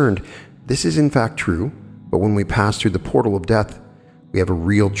concerned, this is in fact true, but when we pass through the portal of death, we have a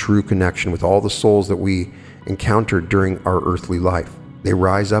real true connection with all the souls that we encountered during our earthly life. They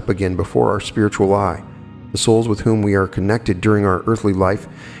rise up again before our spiritual eye, the souls with whom we are connected during our earthly life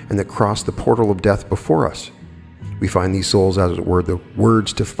and that cross the portal of death before us. We find these souls, as it were, the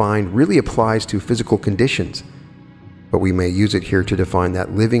words to find really applies to physical conditions, but we may use it here to define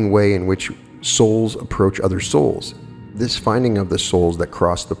that living way in which souls approach other souls. This finding of the souls that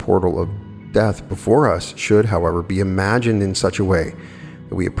cross the portal of death before us should, however, be imagined in such a way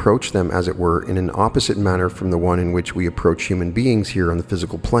that we approach them, as it were, in an opposite manner from the one in which we approach human beings here on the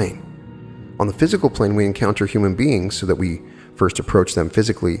physical plane. On the physical plane, we encounter human beings so that we first approach them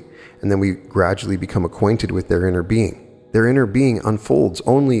physically, and then we gradually become acquainted with their inner being. Their inner being unfolds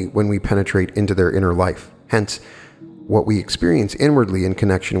only when we penetrate into their inner life. Hence, what we experience inwardly in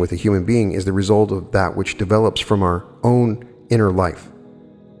connection with a human being is the result of that which develops from our own inner life.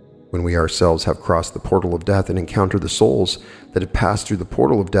 When we ourselves have crossed the portal of death and encounter the souls that have passed through the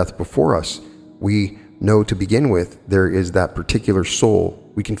portal of death before us, we know to begin with there is that particular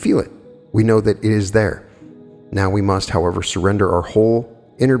soul. We can feel it. We know that it is there. Now we must, however, surrender our whole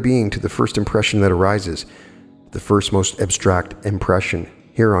inner being to the first impression that arises, the first most abstract impression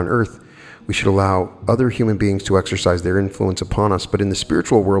here on earth. We should allow other human beings to exercise their influence upon us, but in the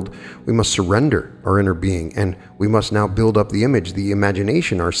spiritual world, we must surrender our inner being, and we must now build up the image, the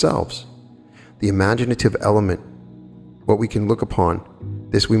imagination ourselves. The imaginative element, what we can look upon,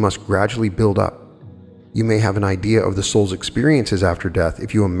 this we must gradually build up. You may have an idea of the soul's experiences after death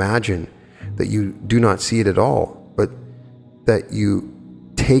if you imagine that you do not see it at all, but that you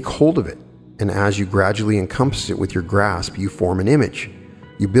take hold of it, and as you gradually encompass it with your grasp, you form an image.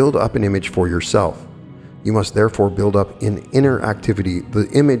 You build up an image for yourself. You must therefore build up in inner activity the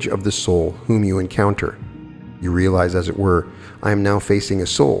image of the soul whom you encounter. You realize, as it were, I am now facing a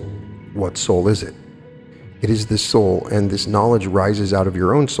soul. What soul is it? It is this soul, and this knowledge rises out of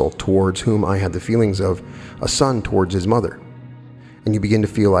your own soul, towards whom I had the feelings of a son towards his mother. And you begin to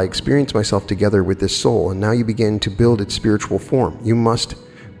feel, I experience myself together with this soul, and now you begin to build its spiritual form. You must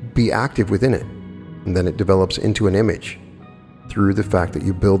be active within it, and then it develops into an image. Through the fact that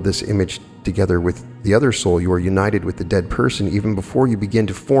you build this image together with the other soul, you are united with the dead person even before you begin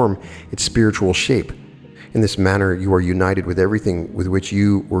to form its spiritual shape. In this manner, you are united with everything with which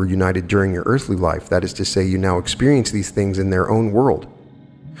you were united during your earthly life. That is to say, you now experience these things in their own world.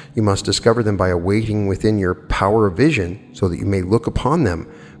 You must discover them by awaiting within your power of vision so that you may look upon them,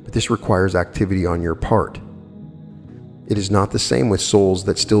 but this requires activity on your part. It is not the same with souls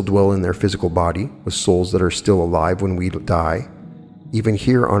that still dwell in their physical body, with souls that are still alive when we die. Even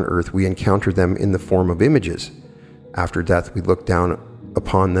here on earth, we encounter them in the form of images. After death, we look down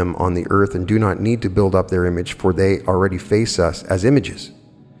upon them on the earth and do not need to build up their image, for they already face us as images.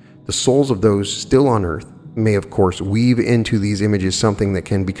 The souls of those still on earth may, of course, weave into these images something that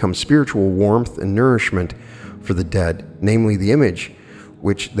can become spiritual warmth and nourishment for the dead, namely the image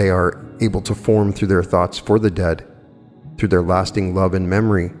which they are able to form through their thoughts for the dead, through their lasting love and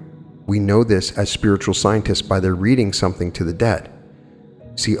memory. We know this as spiritual scientists by their reading something to the dead.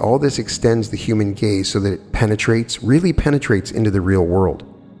 See, all this extends the human gaze so that it really penetrates into the real world.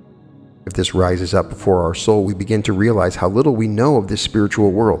 If this rises up before our soul, we begin to realize how little we know of this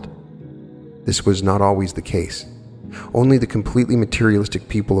spiritual world. This was not always the case. Only the completely materialistic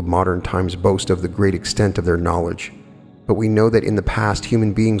people of modern times boast of the great extent of their knowledge. But we know that in the past,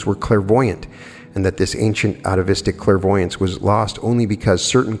 human beings were clairvoyant, and that this ancient atavistic clairvoyance was lost only because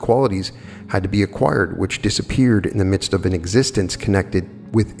certain qualities had to be acquired, which disappeared in the midst of an existence connected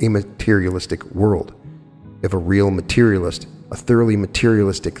with a materialistic world. If a real materialist, a thoroughly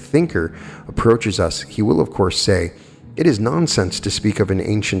materialistic thinker, approaches us, he will of course say, it is nonsense to speak of an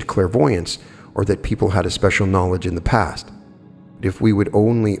ancient clairvoyance, or that people had a special knowledge in the past. But if we would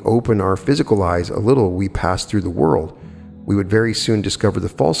only open our physical eyes a little, we pass through the world, we would very soon discover the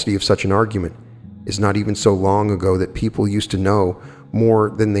falsity of such an argument. It is not even so long ago that people used to know more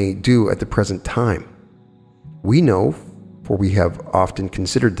than they do at the present time. We know, for we have often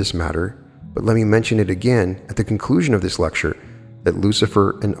considered this matter, but let me mention it again at the conclusion of this lecture, that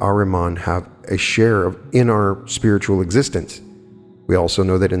Lucifer and Ahriman have a share in our spiritual existence. We also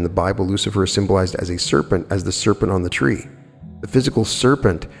know that in the Bible, Lucifer is symbolized as a serpent, as the serpent on the tree. The physical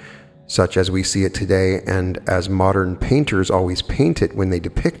serpent, such as we see it today and as modern painters always paint it when they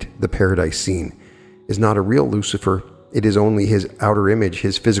depict the paradise scene, is not a real Lucifer. It is only his outer image,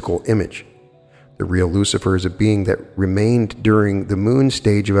 his physical image. The real Lucifer is a being that remained during the moon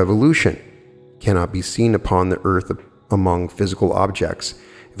stage of evolution, cannot be seen upon the earth among physical objects.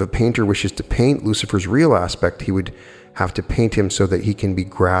 If a painter wishes to paint Lucifer's real aspect, he would have to paint him so that he can be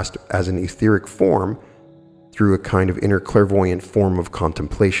grasped as an etheric form through a kind of inner clairvoyant form of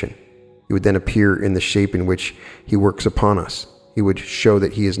contemplation. He would then appear in the shape in which he works upon us. He would show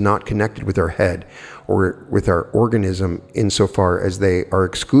that he is not connected with our head or with our organism insofar as they are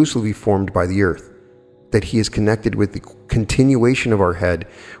exclusively formed by the earth, that he is connected with the continuation of our head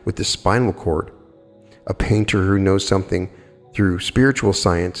with the spinal cord. A painter who knows something through spiritual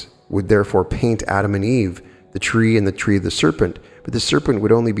science would therefore paint Adam and Eve, the tree and the tree of the serpent, but the serpent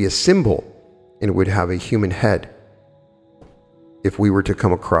would only be a symbol and would have a human head. If we were to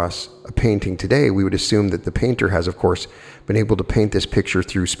come across a painting today, we would assume that the painter has, of course, been able to paint this picture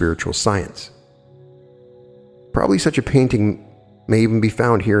through spiritual science. Probably such a painting may even be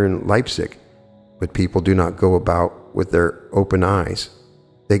found here in Leipzig, but people do not go about with their open eyes.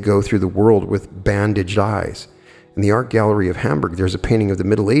 They go through the world with bandaged eyes. In the art gallery of Hamburg, there's a painting of the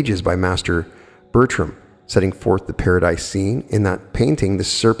Middle Ages by Master Bertram, setting forth the paradise scene. In that painting, the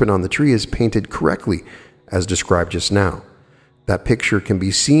serpent on the tree is painted correctly, as described just now. That picture can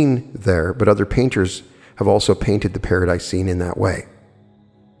be seen there, but other painters have also painted the paradise scene in that way.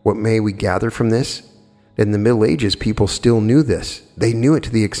 What may we gather from this? In the Middle Ages, people still knew this. They knew it to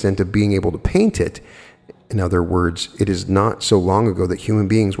the extent of being able to paint it. In other words, it is not so long ago that human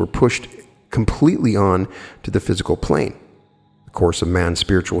beings were pushed completely on to the physical plane. The course of man's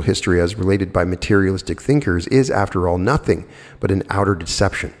spiritual history, as related by materialistic thinkers, is, after all, nothing but an outer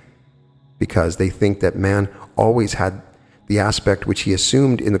deception, because they think that man always had the aspect which he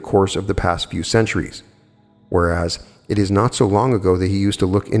assumed in the course of the past few centuries, whereas it is not so long ago that he used to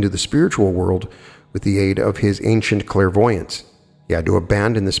look into the spiritual world with the aid of his ancient clairvoyance. He had to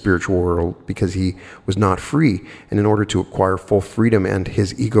abandon the spiritual world because he was not free, and in order to acquire full freedom and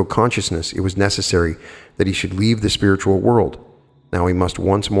his ego consciousness, it was necessary that he should leave the spiritual world. Now he must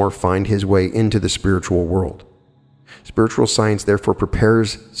once more find his way into the spiritual world. Spiritual science therefore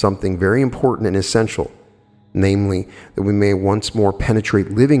prepares something very important and essential, namely that we may once more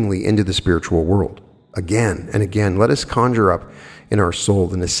penetrate livingly into the spiritual world. Again and again, let us conjure up in our soul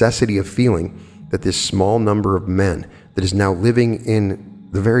the necessity of feeling that this small number of men that is now living in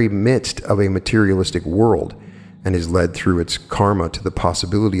the very midst of a materialistic world and is led through its karma to the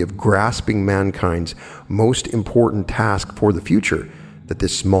possibility of grasping mankind's most important task for the future, that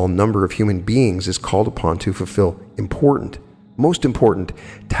this small number of human beings is called upon to fulfill most important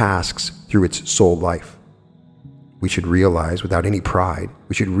tasks through its soul life. We should realize without any pride,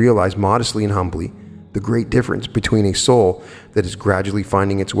 we should realize modestly and humbly the great difference between a soul that is gradually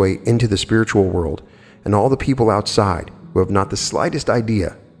finding its way into the spiritual world and all the people outside who have not the slightest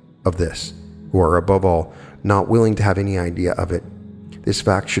idea of this, who are above all not willing to have any idea of it. This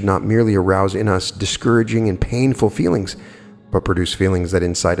fact should not merely arouse in us discouraging and painful feelings, but produce feelings that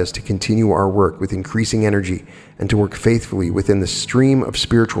incite us to continue our work with increasing energy and to work faithfully within the stream of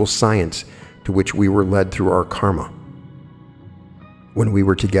spiritual science to which we were led through our karma. When we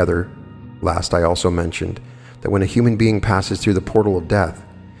were together last, I also mentioned that when a human being passes through the portal of death,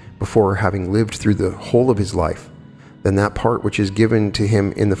 before having lived through the whole of his life, then that part which is given to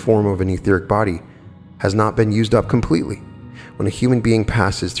him in the form of an etheric body has not been used up completely. When a human being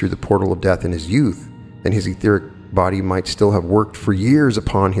passes through the portal of death in his youth, then his etheric body might still have worked for years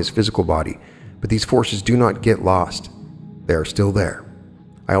upon his physical body, but these forces do not get lost. They are still there.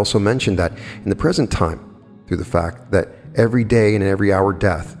 I also mentioned that in the present time, through the fact that every day and every hour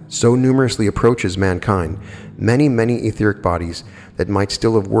death so numerously approaches mankind, many etheric bodies that might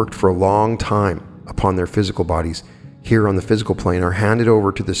still have worked for a long time upon their physical bodies here on the physical plane are handed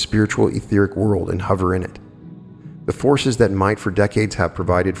over to the spiritual etheric world and hover in it. The forces that might for decades have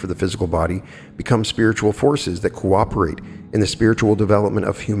provided for the physical body become spiritual forces that cooperate in the spiritual development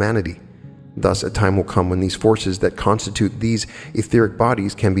of humanity. Thus, a time will come when these forces that constitute these etheric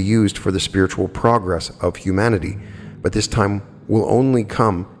bodies can be used for the spiritual progress of humanity. But this time will only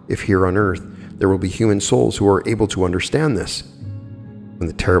come if here on earth there will be human souls who are able to understand this. When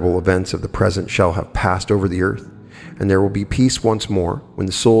the terrible events of the present shall have passed over the earth, and there will be peace once more, when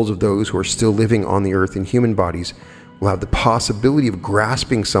the souls of those who are still living on the earth in human bodies will have the possibility of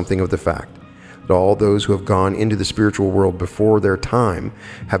grasping something of the fact that all those who have gone into the spiritual world before their time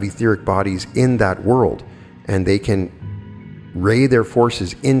have etheric bodies in that world, and they can ray their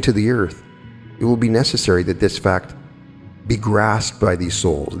forces into the earth. It will be necessary that this fact be grasped by these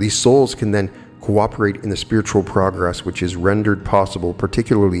souls. These souls can then cooperate in the spiritual progress which is rendered possible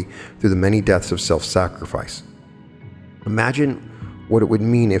particularly through the many deaths of self-sacrifice. Imagine what it would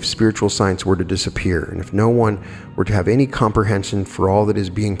mean if spiritual science were to disappear and if no one were to have any comprehension for all that is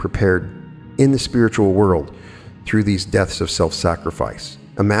being prepared in the spiritual world through these deaths of self-sacrifice.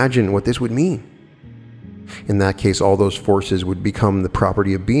 Imagine what this would mean. In that case, all those forces would become the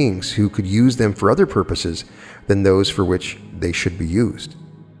property of beings who could use them for other purposes than those for which they should be used,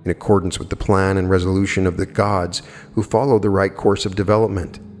 in accordance with the plan and resolution of the gods who follow the right course of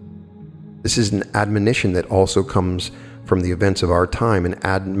development. This is an admonition that also comes from the events of our time, an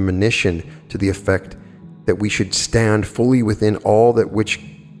admonition to the effect that we should stand fully within all that which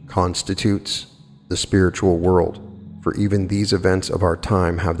constitutes the spiritual world, for even these events of our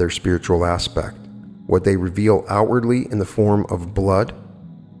time have their spiritual aspect. What they reveal outwardly in the form of blood,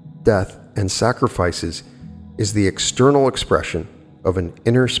 death, and sacrifices is the external expression of an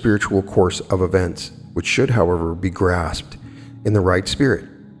inner spiritual course of events, which should, however, be grasped in the right spirit.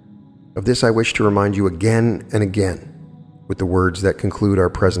 Of this I wish to remind you again and again with the words that conclude our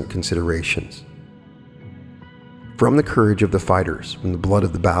present considerations. From the courage of the fighters, from the blood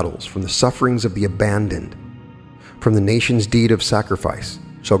of the battles, from the sufferings of the abandoned, from the nation's deed of sacrifice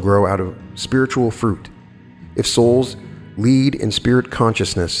shall grow out of spiritual fruit, if souls lead in spirit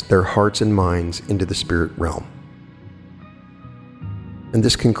consciousness their hearts and minds into the spirit realm. And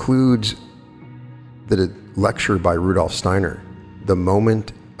this concludes the lecture by Rudolf Steiner, The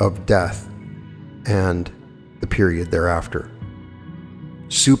Moment of Death and the Period Thereafter.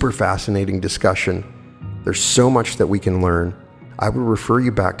 Super fascinating discussion. There's so much that we can learn. I would refer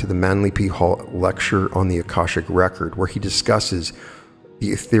you back to the Manly P. Hall lecture on the Akashic Record, where he discusses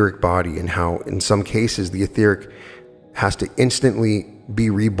the etheric body and how in some cases the etheric has to instantly be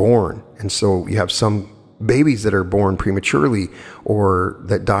reborn. And so you have some babies that are born prematurely or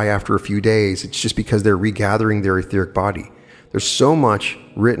that die after a few days. It's just because they're regathering their etheric body. There's so much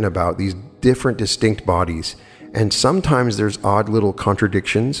written about these different distinct bodies, and sometimes there's odd little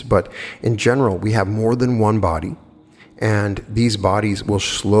contradictions, but in general we have more than one body, and these bodies will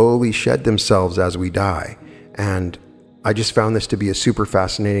slowly shed themselves as we die. And I just found this to be a super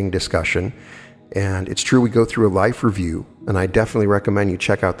fascinating discussion, And it's true, we go through a life review, and I definitely recommend you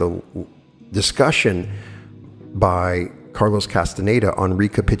check out the discussion by Carlos Castaneda on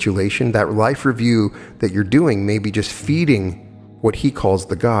recapitulation. That life review that you're doing may be just feeding what he calls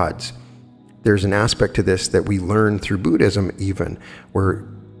the gods. There's an aspect to this that we learn through Buddhism even, where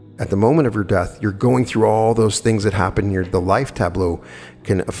at the moment of your death, you're going through all those things that happen. The life tableau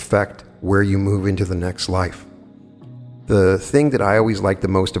can affect where you move into the next life. The thing that I always like the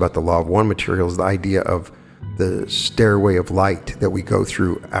most about the law of one material is the idea of the stairway of light that we go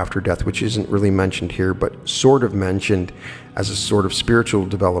through after death, which isn't really mentioned here, but sort of mentioned as a sort of spiritual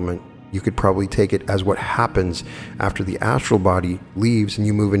development. You could probably take it as what happens after the astral body leaves and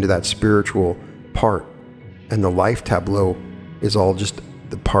you move into that spiritual part. And the life tableau is all just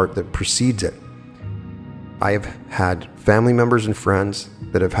the part that precedes it. I have had family members and friends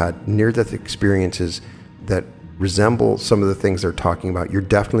that have had near-death experiences that resemble some of the things they're talking about. You're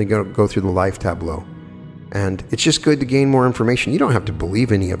definitely going to go through the life tableau. And it's just good to gain more information. You don't have to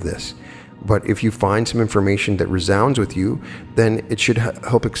believe any of this. But if you find some information that resounds with you, then it should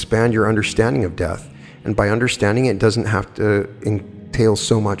help expand your understanding of death. And by understanding it, it doesn't have to entail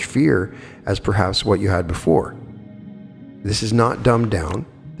so much fear as perhaps what you had before. This is not dumbed down.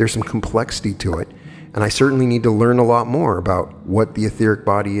 There's some complexity to it. And I certainly need to learn a lot more about what the etheric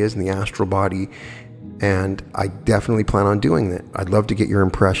body is and the astral body. And I definitely plan on doing that. I'd love to get your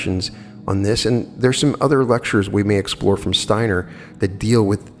impressions on this. And there's some other lectures we may explore from Steiner that deal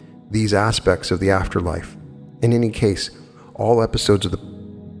with these aspects of the afterlife. In any case, all episodes of the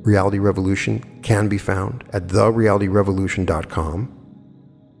Reality Revolution can be found at therealityrevolution.com.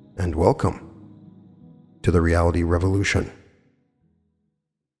 And welcome to the Reality Revolution.